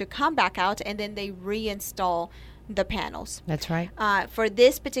folks to come back out, and then they reinstall the panels. That's right. For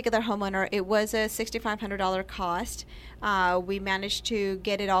this particular homeowner, it was a $6,500 cost. We managed to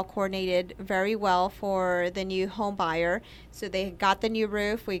get it all coordinated very well for the new home buyer. So they got the new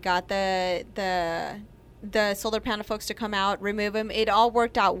roof. We got the the solar panel folks to come out, remove them. It all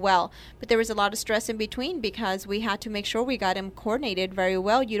worked out well, but there was a lot of stress in between because we had to make sure we got them coordinated very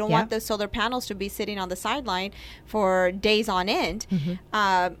well. You don't want the solar panels to be sitting on the sideline for days on end.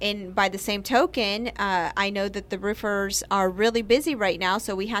 And by the same token, I know that the roofers are really busy right now,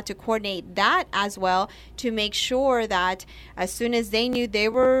 so we had to coordinate that as well to make sure that as soon as they knew they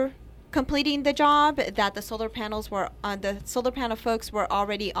were completing the job, that the solar panel folks were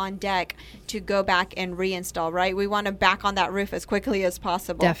already on deck to go back and reinstall, right? We want them back on that roof as quickly as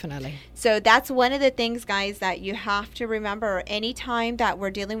possible. Definitely. So that's one of the things, guys, that you have to remember anytime that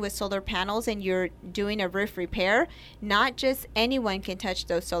we're dealing with solar panels and you're doing a roof repair. Not just anyone can touch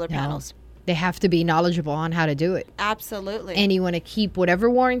those solar panels. They have to be knowledgeable on how to do it. Absolutely. And you want to keep whatever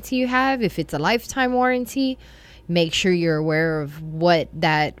warranty you have. If it's a lifetime warranty, make sure you're aware of what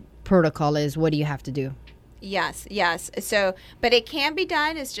that protocol is. What do you have to do? Yes. So, but it can be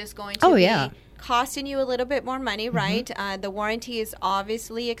done. It's just going to be costing you a little bit more money, right? The warranty is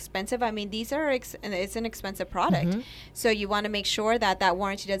obviously expensive. I mean, it's an expensive product. So you want to make sure that that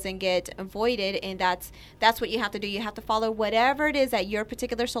warranty doesn't get voided, and that's what you have to do. You have to follow whatever it is that your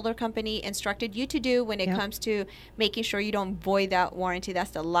particular solar company instructed you to do when it comes to making sure you don't void that warranty.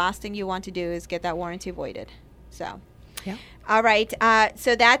 That's the last thing you want to do, is get that warranty voided. So. Yeah. All right.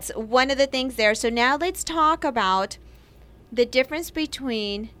 So that's one of the things there. So now let's talk about the difference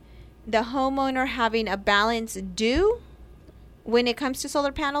between the homeowner having a balance due when it comes to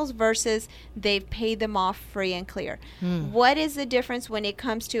solar panels versus they've paid them off free and clear. What is the difference when it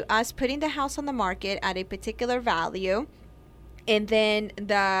comes to us putting the house on the market at a particular value and then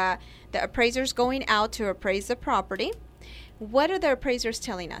the appraisers going out to appraise the property? What are the appraisers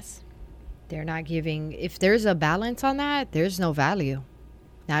telling us? They're not giving, if there's a balance on that, there's no value.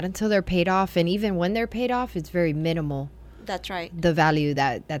 Not until they're paid off. And even when they're paid off, it's very minimal. That's right. The value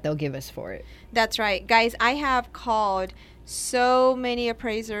that they'll give us for it. That's right. Guys, I have called so many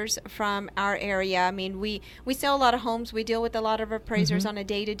appraisers from our area. I mean, we sell a lot of homes. We deal with a lot of appraisers on a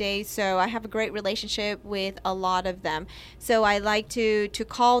day-to-day, so I have a great relationship with a lot of them. So I like to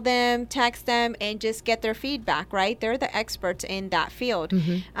call them, text them, and just get their feedback, right? They're the experts in that field.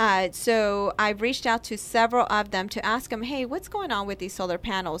 So I've reached out to several of them to ask them, hey, what's going on with these solar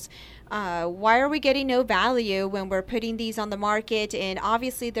panels? Why are we getting no value when we're putting these on the market? And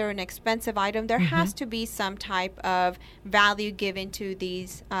obviously they're an expensive item. There has to be some type of value given to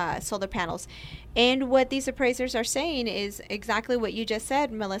these solar panels. And what these appraisers are saying is exactly what you just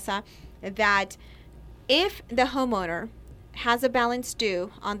said, Melissa, that if the homeowner has a balance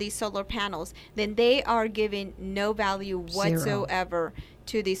due on these solar panels, then they are given no value whatsoever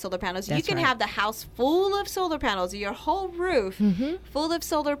to these solar panels. That's you can have the house full of solar panels, your whole roof full of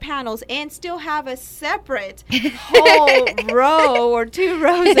solar panels, and still have a separate whole row or 2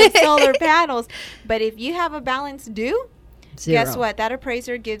 rows of solar panels. But if you have a balance due, guess what? That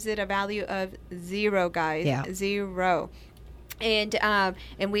appraiser gives it a value of 0, guys. Yeah. 0. And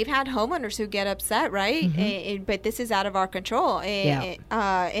we've had homeowners who get upset, right? But this is out of our control.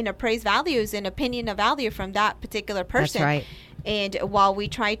 And appraised values and opinion of value from that particular person. That's right. And while we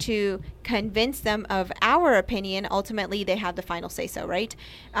try to convince them of our opinion, ultimately they have the final say-so, right?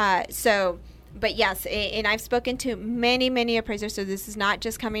 But yes, and I've spoken to many, many appraisers, so this is not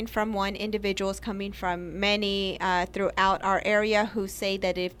just coming from one individual, it's coming from many throughout our area who say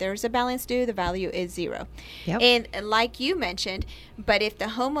that if there's a balance due, the value is 0. And like you mentioned, but if the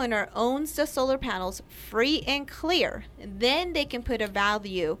homeowner owns the solar panels free and clear, then they can put a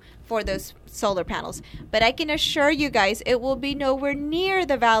value for those solar panels. But I can assure you guys, it will be nowhere near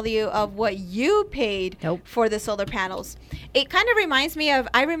the value of what you paid for the solar panels. It kind of reminds me of,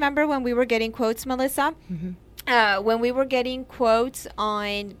 I remember when we were getting quotes, Melissa, when we were getting quotes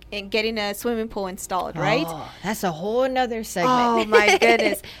on getting a swimming pool installed, right? Oh, that's a whole nother segment. Oh, my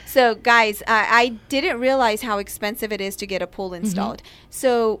goodness. So, guys, I didn't realize how expensive it is to get a pool installed.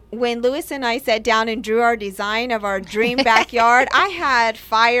 So when Lewis and I sat down and drew our design of our dream backyard, I had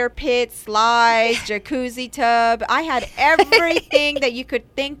fire pit, slides, jacuzzi tub. I had everything that you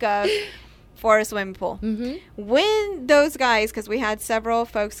could think of for a swimming pool. When those guys, because we had several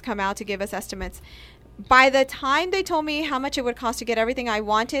folks come out to give us estimates, by the time they told me how much it would cost to get everything I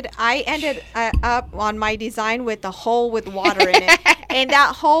wanted, I ended up on my design with a hole with water in it. And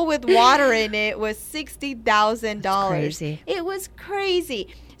that hole with water in it was $60,000. Crazy. It was crazy.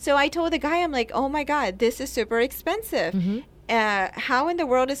 So I told the guy, I'm like, oh my God, this is super expensive. How in the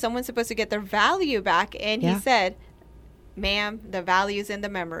world is someone supposed to get their value back? And he said, ma'am, the value's in the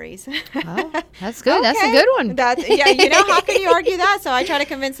memories. Oh, that's good. Okay. That's a good one. How can you argue that? So I try to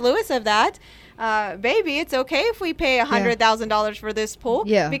convince Lewis of that. baby, it's okay if we pay $100,000 for this pool.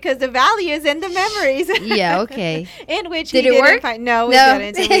 Yeah. Because the value is in the memories. Yeah, okay. In which Did we it didn't work? No, we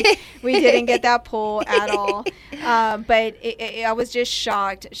didn't. So we didn't get that pool at all. But I was just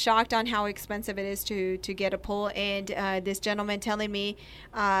shocked on how expensive it is to get a pool. And this gentleman telling me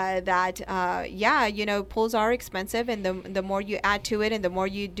that, pools are expensive, and the more you add to it and the more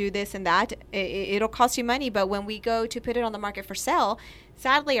you do this and that, it'll cost you money. But when we go to put it on the market for sale,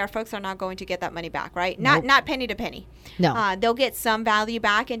 sadly, our folks are not going to get that money back, right? Nope. Not penny to penny. No. They'll get some value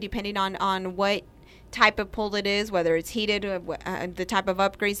back, and depending on what type of pool it is, whether it's heated, the type of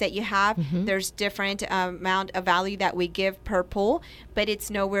upgrades that you have, there's different amount of value that we give per pool, but it's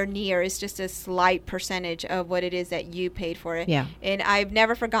nowhere near. It's just a slight percentage of what it is that you paid for it. Yeah. And I've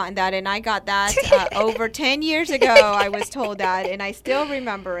never forgotten that, and I got that over 10 years ago. I was told that, and I still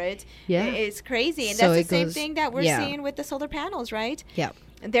remember it. Yeah. It's crazy, and So that's the it same goes- thing that we're yeah. seeing with the solar panels, right? Yeah.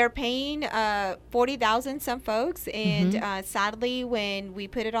 They're paying $40,000 some folks, and sadly, when we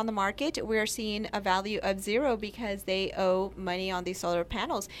put it on the market, we're seeing a value of zero because they owe money on these solar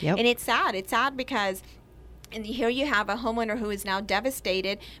panels. Yep. And it's sad. It's sad because. And here you have a homeowner who is now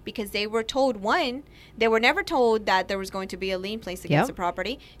devastated because they were told, one, they were never told that there was going to be a lien placed against the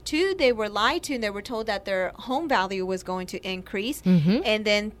property. Two, they were lied to and they were told that their home value was going to increase. And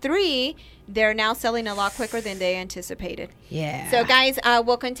then three, they're now selling a lot quicker than they anticipated. Yeah. So, guys,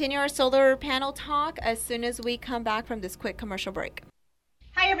 we'll continue our solar panel talk as soon as we come back from this quick commercial break.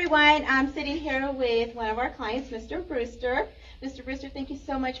 Hi, everyone. I'm sitting here with one of our clients, Mr. Brewster. Mr. Brewster, thank you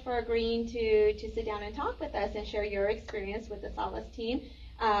so much for agreeing to sit down and talk with us and share your experience with the Salas team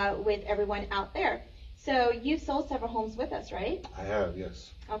with everyone out there. So you've sold several homes with us, right? I have, yes.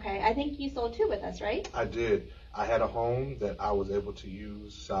 Okay. I think you sold two with us, right? I did. I had a home that I was able to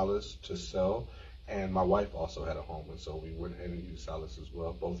use Salas to sell, and my wife also had a home, and so we went ahead and used Salas as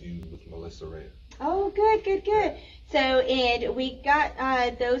well, both used with Melissa Ray. Oh, good. So, and we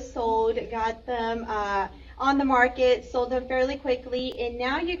got those sold, got them on the market, sold them fairly quickly, and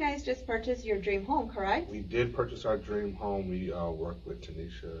now you guys just purchased your dream home, correct? We did purchase our dream home. We worked with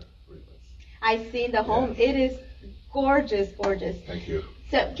Tanisha Rivas. I've seen the home. Yeah. It is gorgeous. Thank you.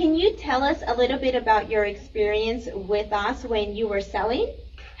 So can you tell us a little bit about your experience with us when you were selling,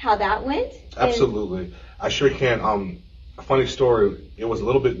 how that went? Absolutely. I sure can. A funny story, it was a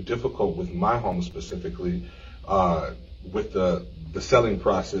little bit difficult with my home specifically with the selling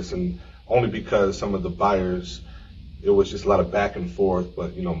process, and only because some of the buyers, it was just a lot of back and forth,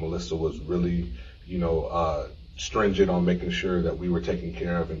 but, Melissa was really, stringent on making sure that we were taken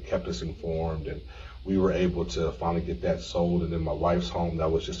care of and kept us informed, and we were able to finally get that sold. And then my wife's home,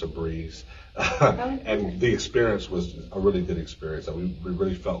 that was just a breeze. And the experience was a really good experience. We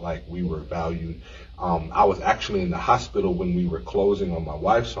really felt like we were valued. I was actually in the hospital when we were closing on my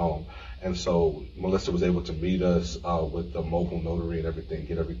wife's home, and so Melissa was able to meet us with the mobile notary and everything,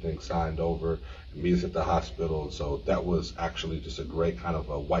 get everything signed over, and meet us at the hospital. So that was actually just a great kind of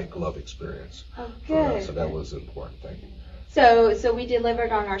a white glove experience. Oh, for us. good. So that was important. Thank you. So we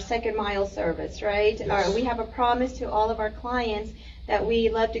delivered on our second mile service, right? Yes. We have a promise to all of our clients that we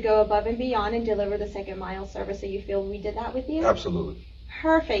love to go above and beyond and deliver the second mile service. So you feel we did that with you? Absolutely.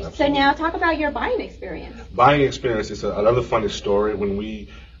 Perfect. Absolutely. So now talk about your buying experience. Buying experience is another funny story. When we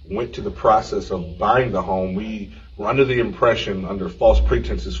went to the process of buying the home, we were under the impression, under false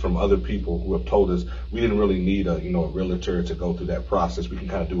pretenses from other people who have told us we didn't really need a realtor to go through that process. We can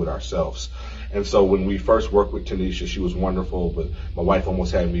kind of do it ourselves. And so when we first worked with Tanisha, she was wonderful, but my wife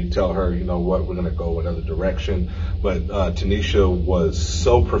almost had me tell her, you know what, we're going to go another direction. But Tanisha was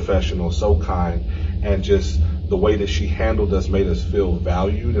so professional, so kind, and just the way that she handled us made us feel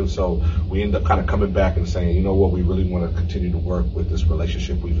valued. And so we ended up kind of coming back and saying, you know what, we really want to continue to work with this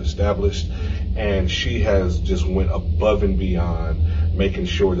relationship we've established. And she has just went above and beyond, making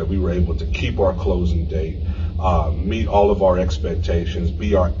sure that we were able to keep our closing date, meet all of our expectations,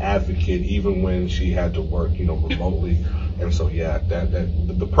 be our advocate, even when she had to work, remotely. And so, yeah,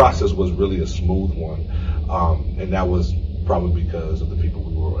 the process was really a smooth one. And that was probably because of the people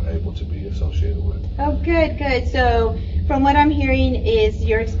we were able to be associated with. Oh, good. So from what I'm hearing is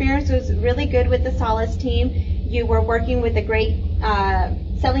your experience was really good with the Salas team. You were working with a great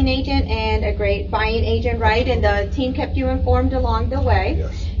selling agent and a great buying agent, right? And the team kept you informed along the way.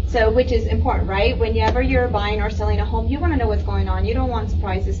 Yes. So, which is important, right? Whenever you're buying or selling a home, you want to know what's going on. You don't want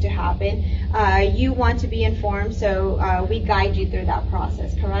surprises to happen. You want to be informed, so we guide you through that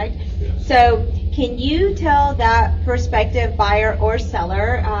process, correct? Yes. So, can you tell that prospective buyer or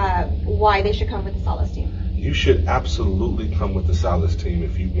seller why they should come with the Salas team? You should absolutely come with the Salas team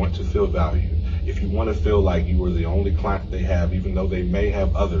if you want to feel valued. if you want to feel like you are the only client they have, even though they may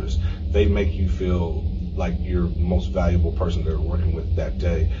have others, they make you feel like you're the most valuable person they're working with that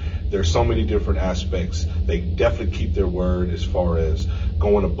day. There's so many different aspects. They definitely keep their word as far as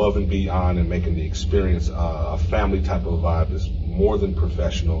going above and beyond and making the experience a family type of vibe. Is more than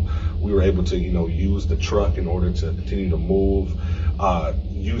professional. We were able to, use the truck in order to continue to move,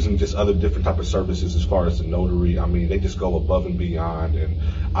 using just other different type of services as far as the notary. I mean, they just go above and beyond, and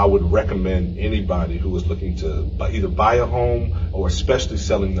I would recommend anybody who is looking to either buy a home or especially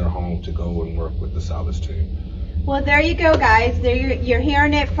selling their home to go and work with the Salas team. Well, there you go, guys. You're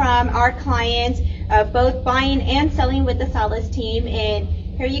hearing it from our clients, both buying and selling with the Salas team, and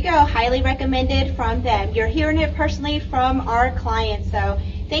here you go, highly recommended from them. You're hearing it personally from our clients. So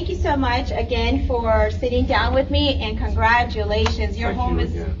thank you so much again for sitting down with me, and congratulations. Your home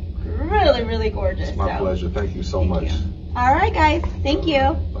is really, really gorgeous. It's my pleasure. Thank you so much. All right, guys. Thank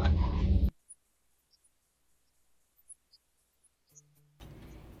you. Bye.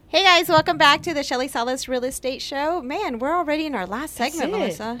 Hey guys, welcome back to the Shelly Salas Real Estate Show. Man, we're already in our last segment,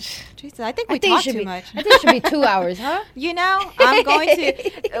 Melissa. Jesus, I think we talked too much. I think it should be 2 hours, huh? I'm going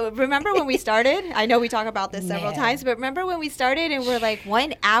to remember when we started. I know we talk about this several times, but remember when we started and we're like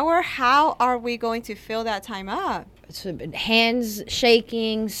 1 hour? How are we going to fill that time up? Hands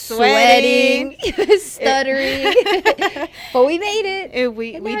shaking, sweating, stuttering. But we made it.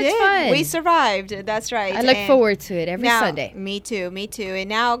 We did. Fun. We survived. That's right. I look forward to it every Sunday. Me too. And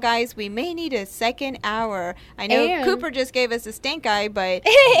now, guys, we may need a second hour. I know Cooper just gave us a stink eye, but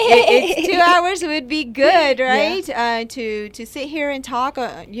it's 2 hours would be good, right? Yeah. To sit here and talk,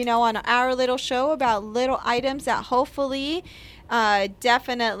 on our little show about little items that hopefully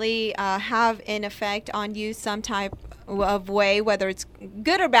definitely have an effect on you some type of way, whether it's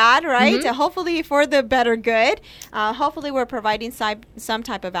good or bad, right? Mm-hmm. Hopefully for the better good. Hopefully we're providing some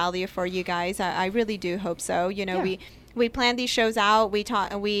type of value for you guys. I really do hope so. We plan these shows out.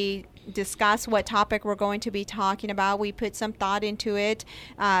 We discuss what topic we're going to be talking about. We put some thought into it.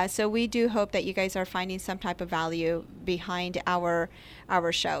 So we do hope that you guys are finding some type of value behind our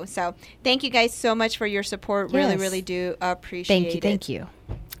show. So thank you guys so much for your support. Really, really do appreciate it. Thank you.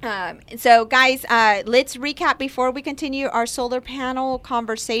 So guys, let's recap before we continue our solar panel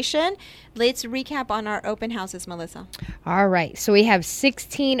conversation. Let's recap on our open houses, Melissa. All right. So we have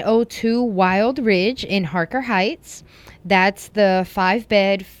 1602 Wild Ridge in Harker Heights. That's the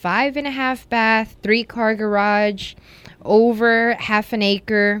 5-bed, 5.5 bath, 3-car garage, over half an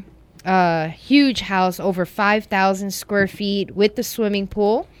acre, huge house, over 5,000 square feet with the swimming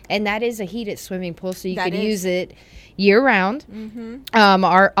pool. And that is a heated swimming pool, so you can use it year round. Mm-hmm.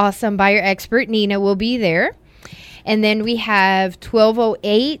 Our awesome buyer expert, Nina, will be there. And then we have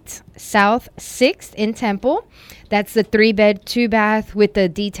 1208 South 6th in Temple. That's the 3-bed, 2-bath with the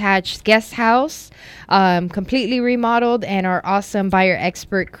detached guest house, completely remodeled, and our awesome buyer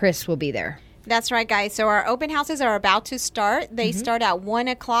expert, Chris, will be there. That's right, guys. So our open houses are about to start. They start at 1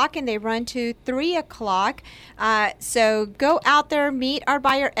 o'clock and they run to 3 o'clock. So go out there, meet our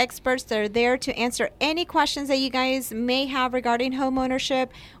buyer experts. They're there to answer any questions that you guys may have regarding home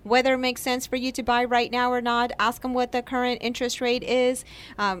ownership, whether it makes sense for you to buy right now or not. Ask them what the current interest rate is,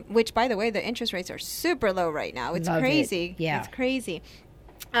 which, by the way, the interest rates are super low right now. It's crazy. Yeah. It's crazy.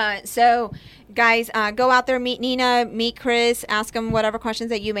 So, guys, go out there, meet Nina, meet Chris, ask them whatever questions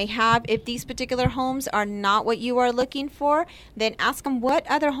that you may have. If these particular homes are not what you are looking for, then ask them what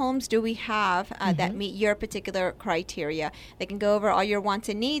other homes do we have that meet your particular criteria. They can go over all your wants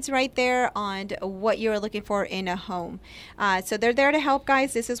and needs right there on what you're looking for in a home. So they're there to help,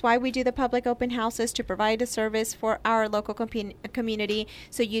 guys. This is why we do the public open houses, to provide a service for our local community,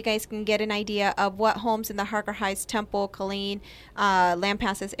 so you guys can get an idea of what homes in the Harker Heights, Temple, Killeen,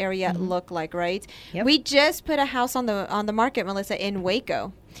 Lampasas area look like, right? Yep. We just put a house on the market, Melissa, in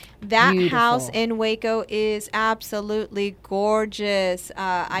Waco. That Beautiful. House in Waco is absolutely gorgeous.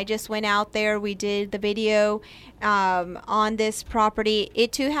 I just went out there. We did the video on this property.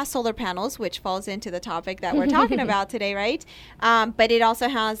 It too has solar panels, which falls into the topic that we're talking about today, right? But it also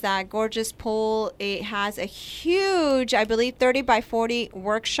has that gorgeous pool. It has a huge, I believe, 30 by 40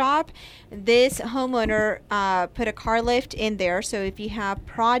 workshop. This homeowner put a car lift in there. So if you have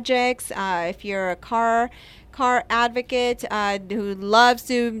projects, if you're a car advocate who loves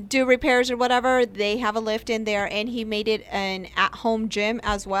to do repairs or whatever, they have a lift in there, and he made it an at-home gym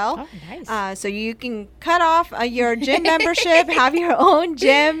as well. Oh, nice. So you can cut off your gym membership, have your own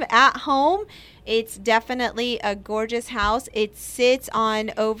gym at home. It's definitely a gorgeous house. It sits on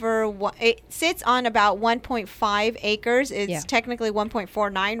about 1.5 acres. It's technically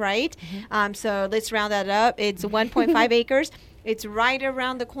 1.49, right? So let's round that up. It's 1.5 acres. It's right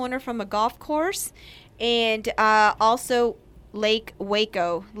around the corner from a golf course, and also Lake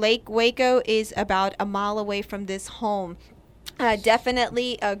Waco. Lake Waco is about a mile away from this home.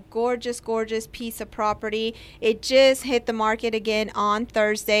 Definitely a gorgeous, gorgeous piece of property. It just hit the market again on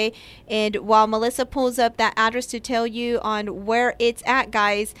Thursday. And while Melissa pulls up that address to tell you on where it's at,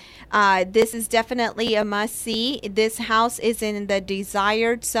 guys, this is definitely a must-see. This house is in the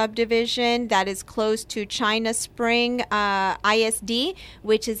Desired subdivision that is close to China Spring ISD,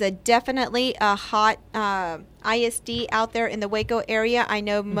 which is definitely a hot ISD out there in the Waco area. I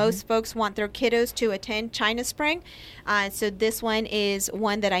know most folks want their kiddos to attend China Spring. So this one is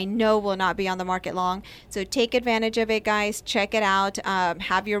one that I know will not be on the market long. So take advantage of it, guys. Check it out.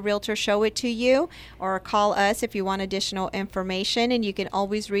 Have your realtor show it to you, or call us if you want additional information. And you can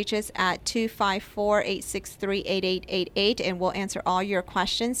always reach us at 254-863-8888, and we'll answer all your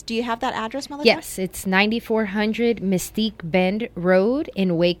questions. Do you have that address, Melissa? Yes, it's 9400 Mystique Bend Road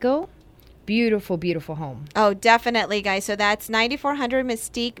in Waco. Beautiful, beautiful home. Oh, definitely, guys. So that's 9400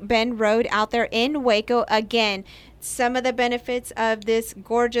 Mystique Bend Road out there in Waco. Again, some of the benefits of this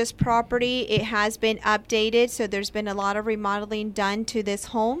gorgeous property, it has been updated. So there's been a lot of remodeling done to this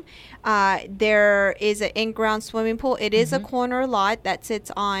home. There is an in-ground swimming pool. It is a corner lot that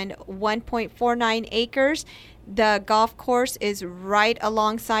sits on 1.49 acres. The golf course is right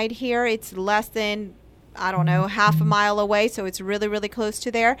alongside here. It's less than, I don't know, half a mile away, so it's really, really close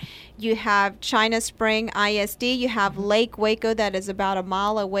to there. You have China Spring ISD. You have Lake Waco that is about a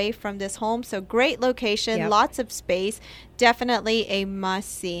mile away from this home. So great location, lots of space. Definitely a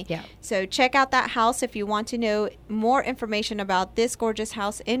must-see. Yeah. So check out that house if you want to know more information about this gorgeous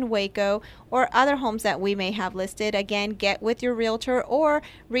house in Waco or other homes that we may have listed. Again, get with your realtor or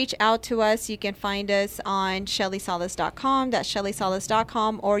reach out to us. You can find us on ShellySalas.com. That's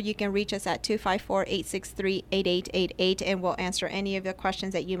ShellySalas.com, or you can reach us at 254-863-8888, and we'll answer any of the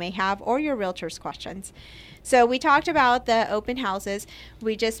questions that you may have or your realtor's questions. So we talked about the open houses.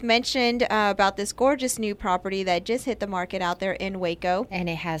 We just mentioned about this gorgeous new property that just hit the market out there in Waco. And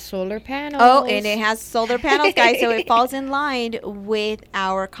it has solar panels. Oh, and it has solar panels, guys. So it falls in line with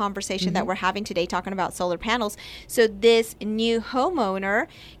our conversation that we're having today, talking about solar panels. So this new homeowner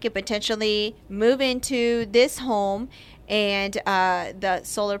can potentially move into this home, and the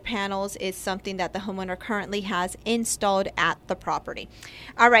solar panels is something that the homeowner currently has installed at the property.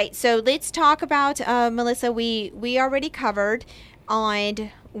 All right, so let's talk about, Melissa, we already covered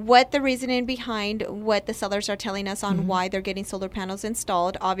on what the reasoning behind what the sellers are telling us on why they're getting solar panels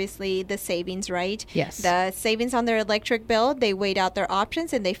installed. Obviously, the savings, right? Yes. The savings on their electric bill, they weighed out their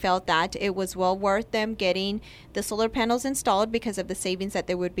options and they felt that it was well worth them getting the solar panels installed because of the savings that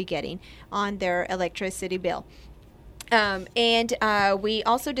they would be getting on their electricity bill. And we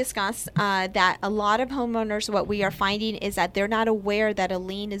also discussed that a lot of homeowners, what we are finding is that they're not aware that a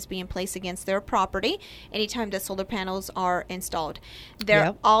lien is being placed against their property anytime the solar panels are installed.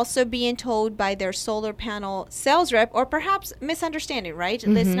 They're also being told by their solar panel sales rep, or perhaps misunderstanding, right?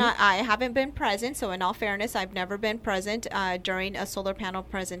 Let's not, I haven't been present, so in all fairness, I've never been present during a solar panel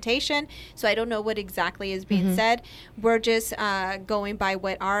presentation, so I don't know what exactly is being said. We're just going by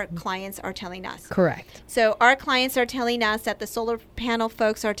what our clients are telling us. Correct. So our clients are telling us that the solar panel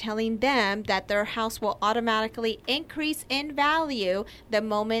folks are telling them that their house will automatically increase in value the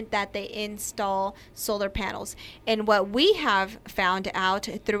moment that they install solar panels. And what we have found out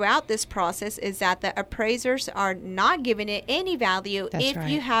throughout this process is that the appraisers are not giving it any value if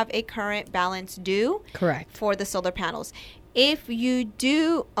you have a current balance due. Correct. For the solar panels. If you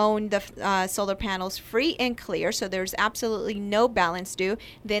do own the solar panels free and clear, so there's absolutely no balance due,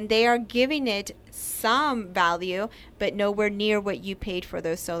 then they are giving it some value, but nowhere near what you paid for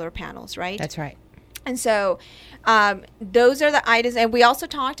those solar panels, right? That's right. And so those are the items. And we also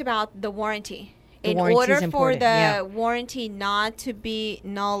talked about the warranty. In order for the warranty not to be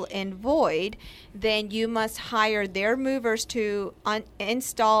null and void, then you must hire their movers to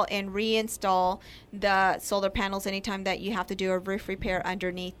install and reinstall the solar panels anytime that you have to do a roof repair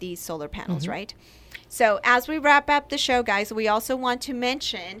underneath these solar panels, right? So as we wrap up the show, guys, we also want to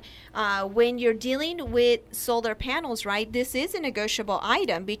mention when you're dealing with solar panels, right, this is a negotiable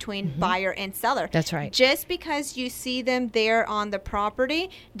item between buyer and seller. That's right. Just because you see them there on the property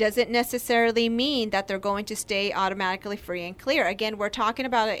doesn't necessarily mean that they're going to stay automatically free and clear. Again, we're talking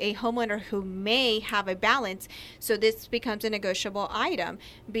about a homeowner who may have a balance, so this becomes a negotiable item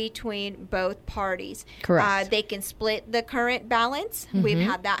between both parties. Correct. They can split the current balance. We've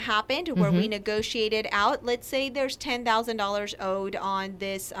had that happen where we negotiated out. Let's say there's $10,000 owed on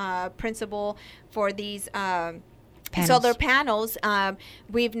this principal for these solar panels,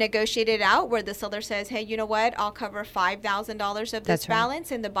 we've negotiated out where the seller says, hey, you know what, I'll cover $5,000 of this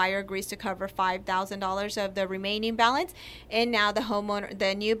balance, and the buyer agrees to cover $5,000 of the remaining balance. And now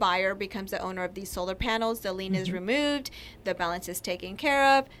the new buyer becomes the owner of these solar panels. The lien is removed, the balance is taken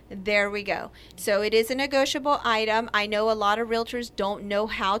care of. There we go. So it is a negotiable item. I know a lot of realtors don't know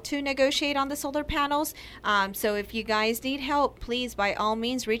how to negotiate on the solar panels. So if you guys need help, please by all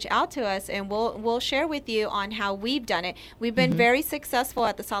means reach out to us, and we'll share with you on how we've done it. We've been very successful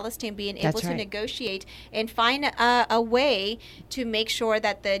at the Salas team being able to negotiate and find a way to make sure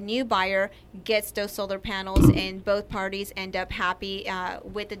that the new buyer gets those solar panels and both parties end up happy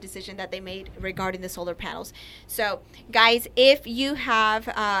with the decision that they made regarding the solar panels. So guys, if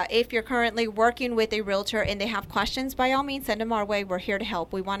you're currently working with a realtor and they have questions, by all means send them our way. We're here to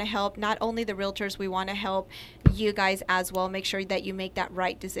help. We want to help not only the realtors, we want to help you guys as well. Make sure that you make that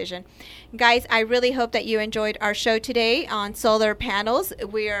right decision. Guys, I really hope that you enjoyed our show today on solar panels.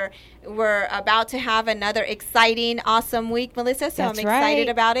 We're about to have another exciting, awesome week, Melissa. So I'm excited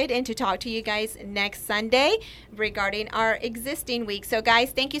about it, and to talk to you guys next Sunday regarding our existing week. So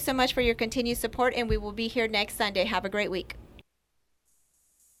guys, thank you so much for your continued support, and we will be here next Sunday. Have a great week.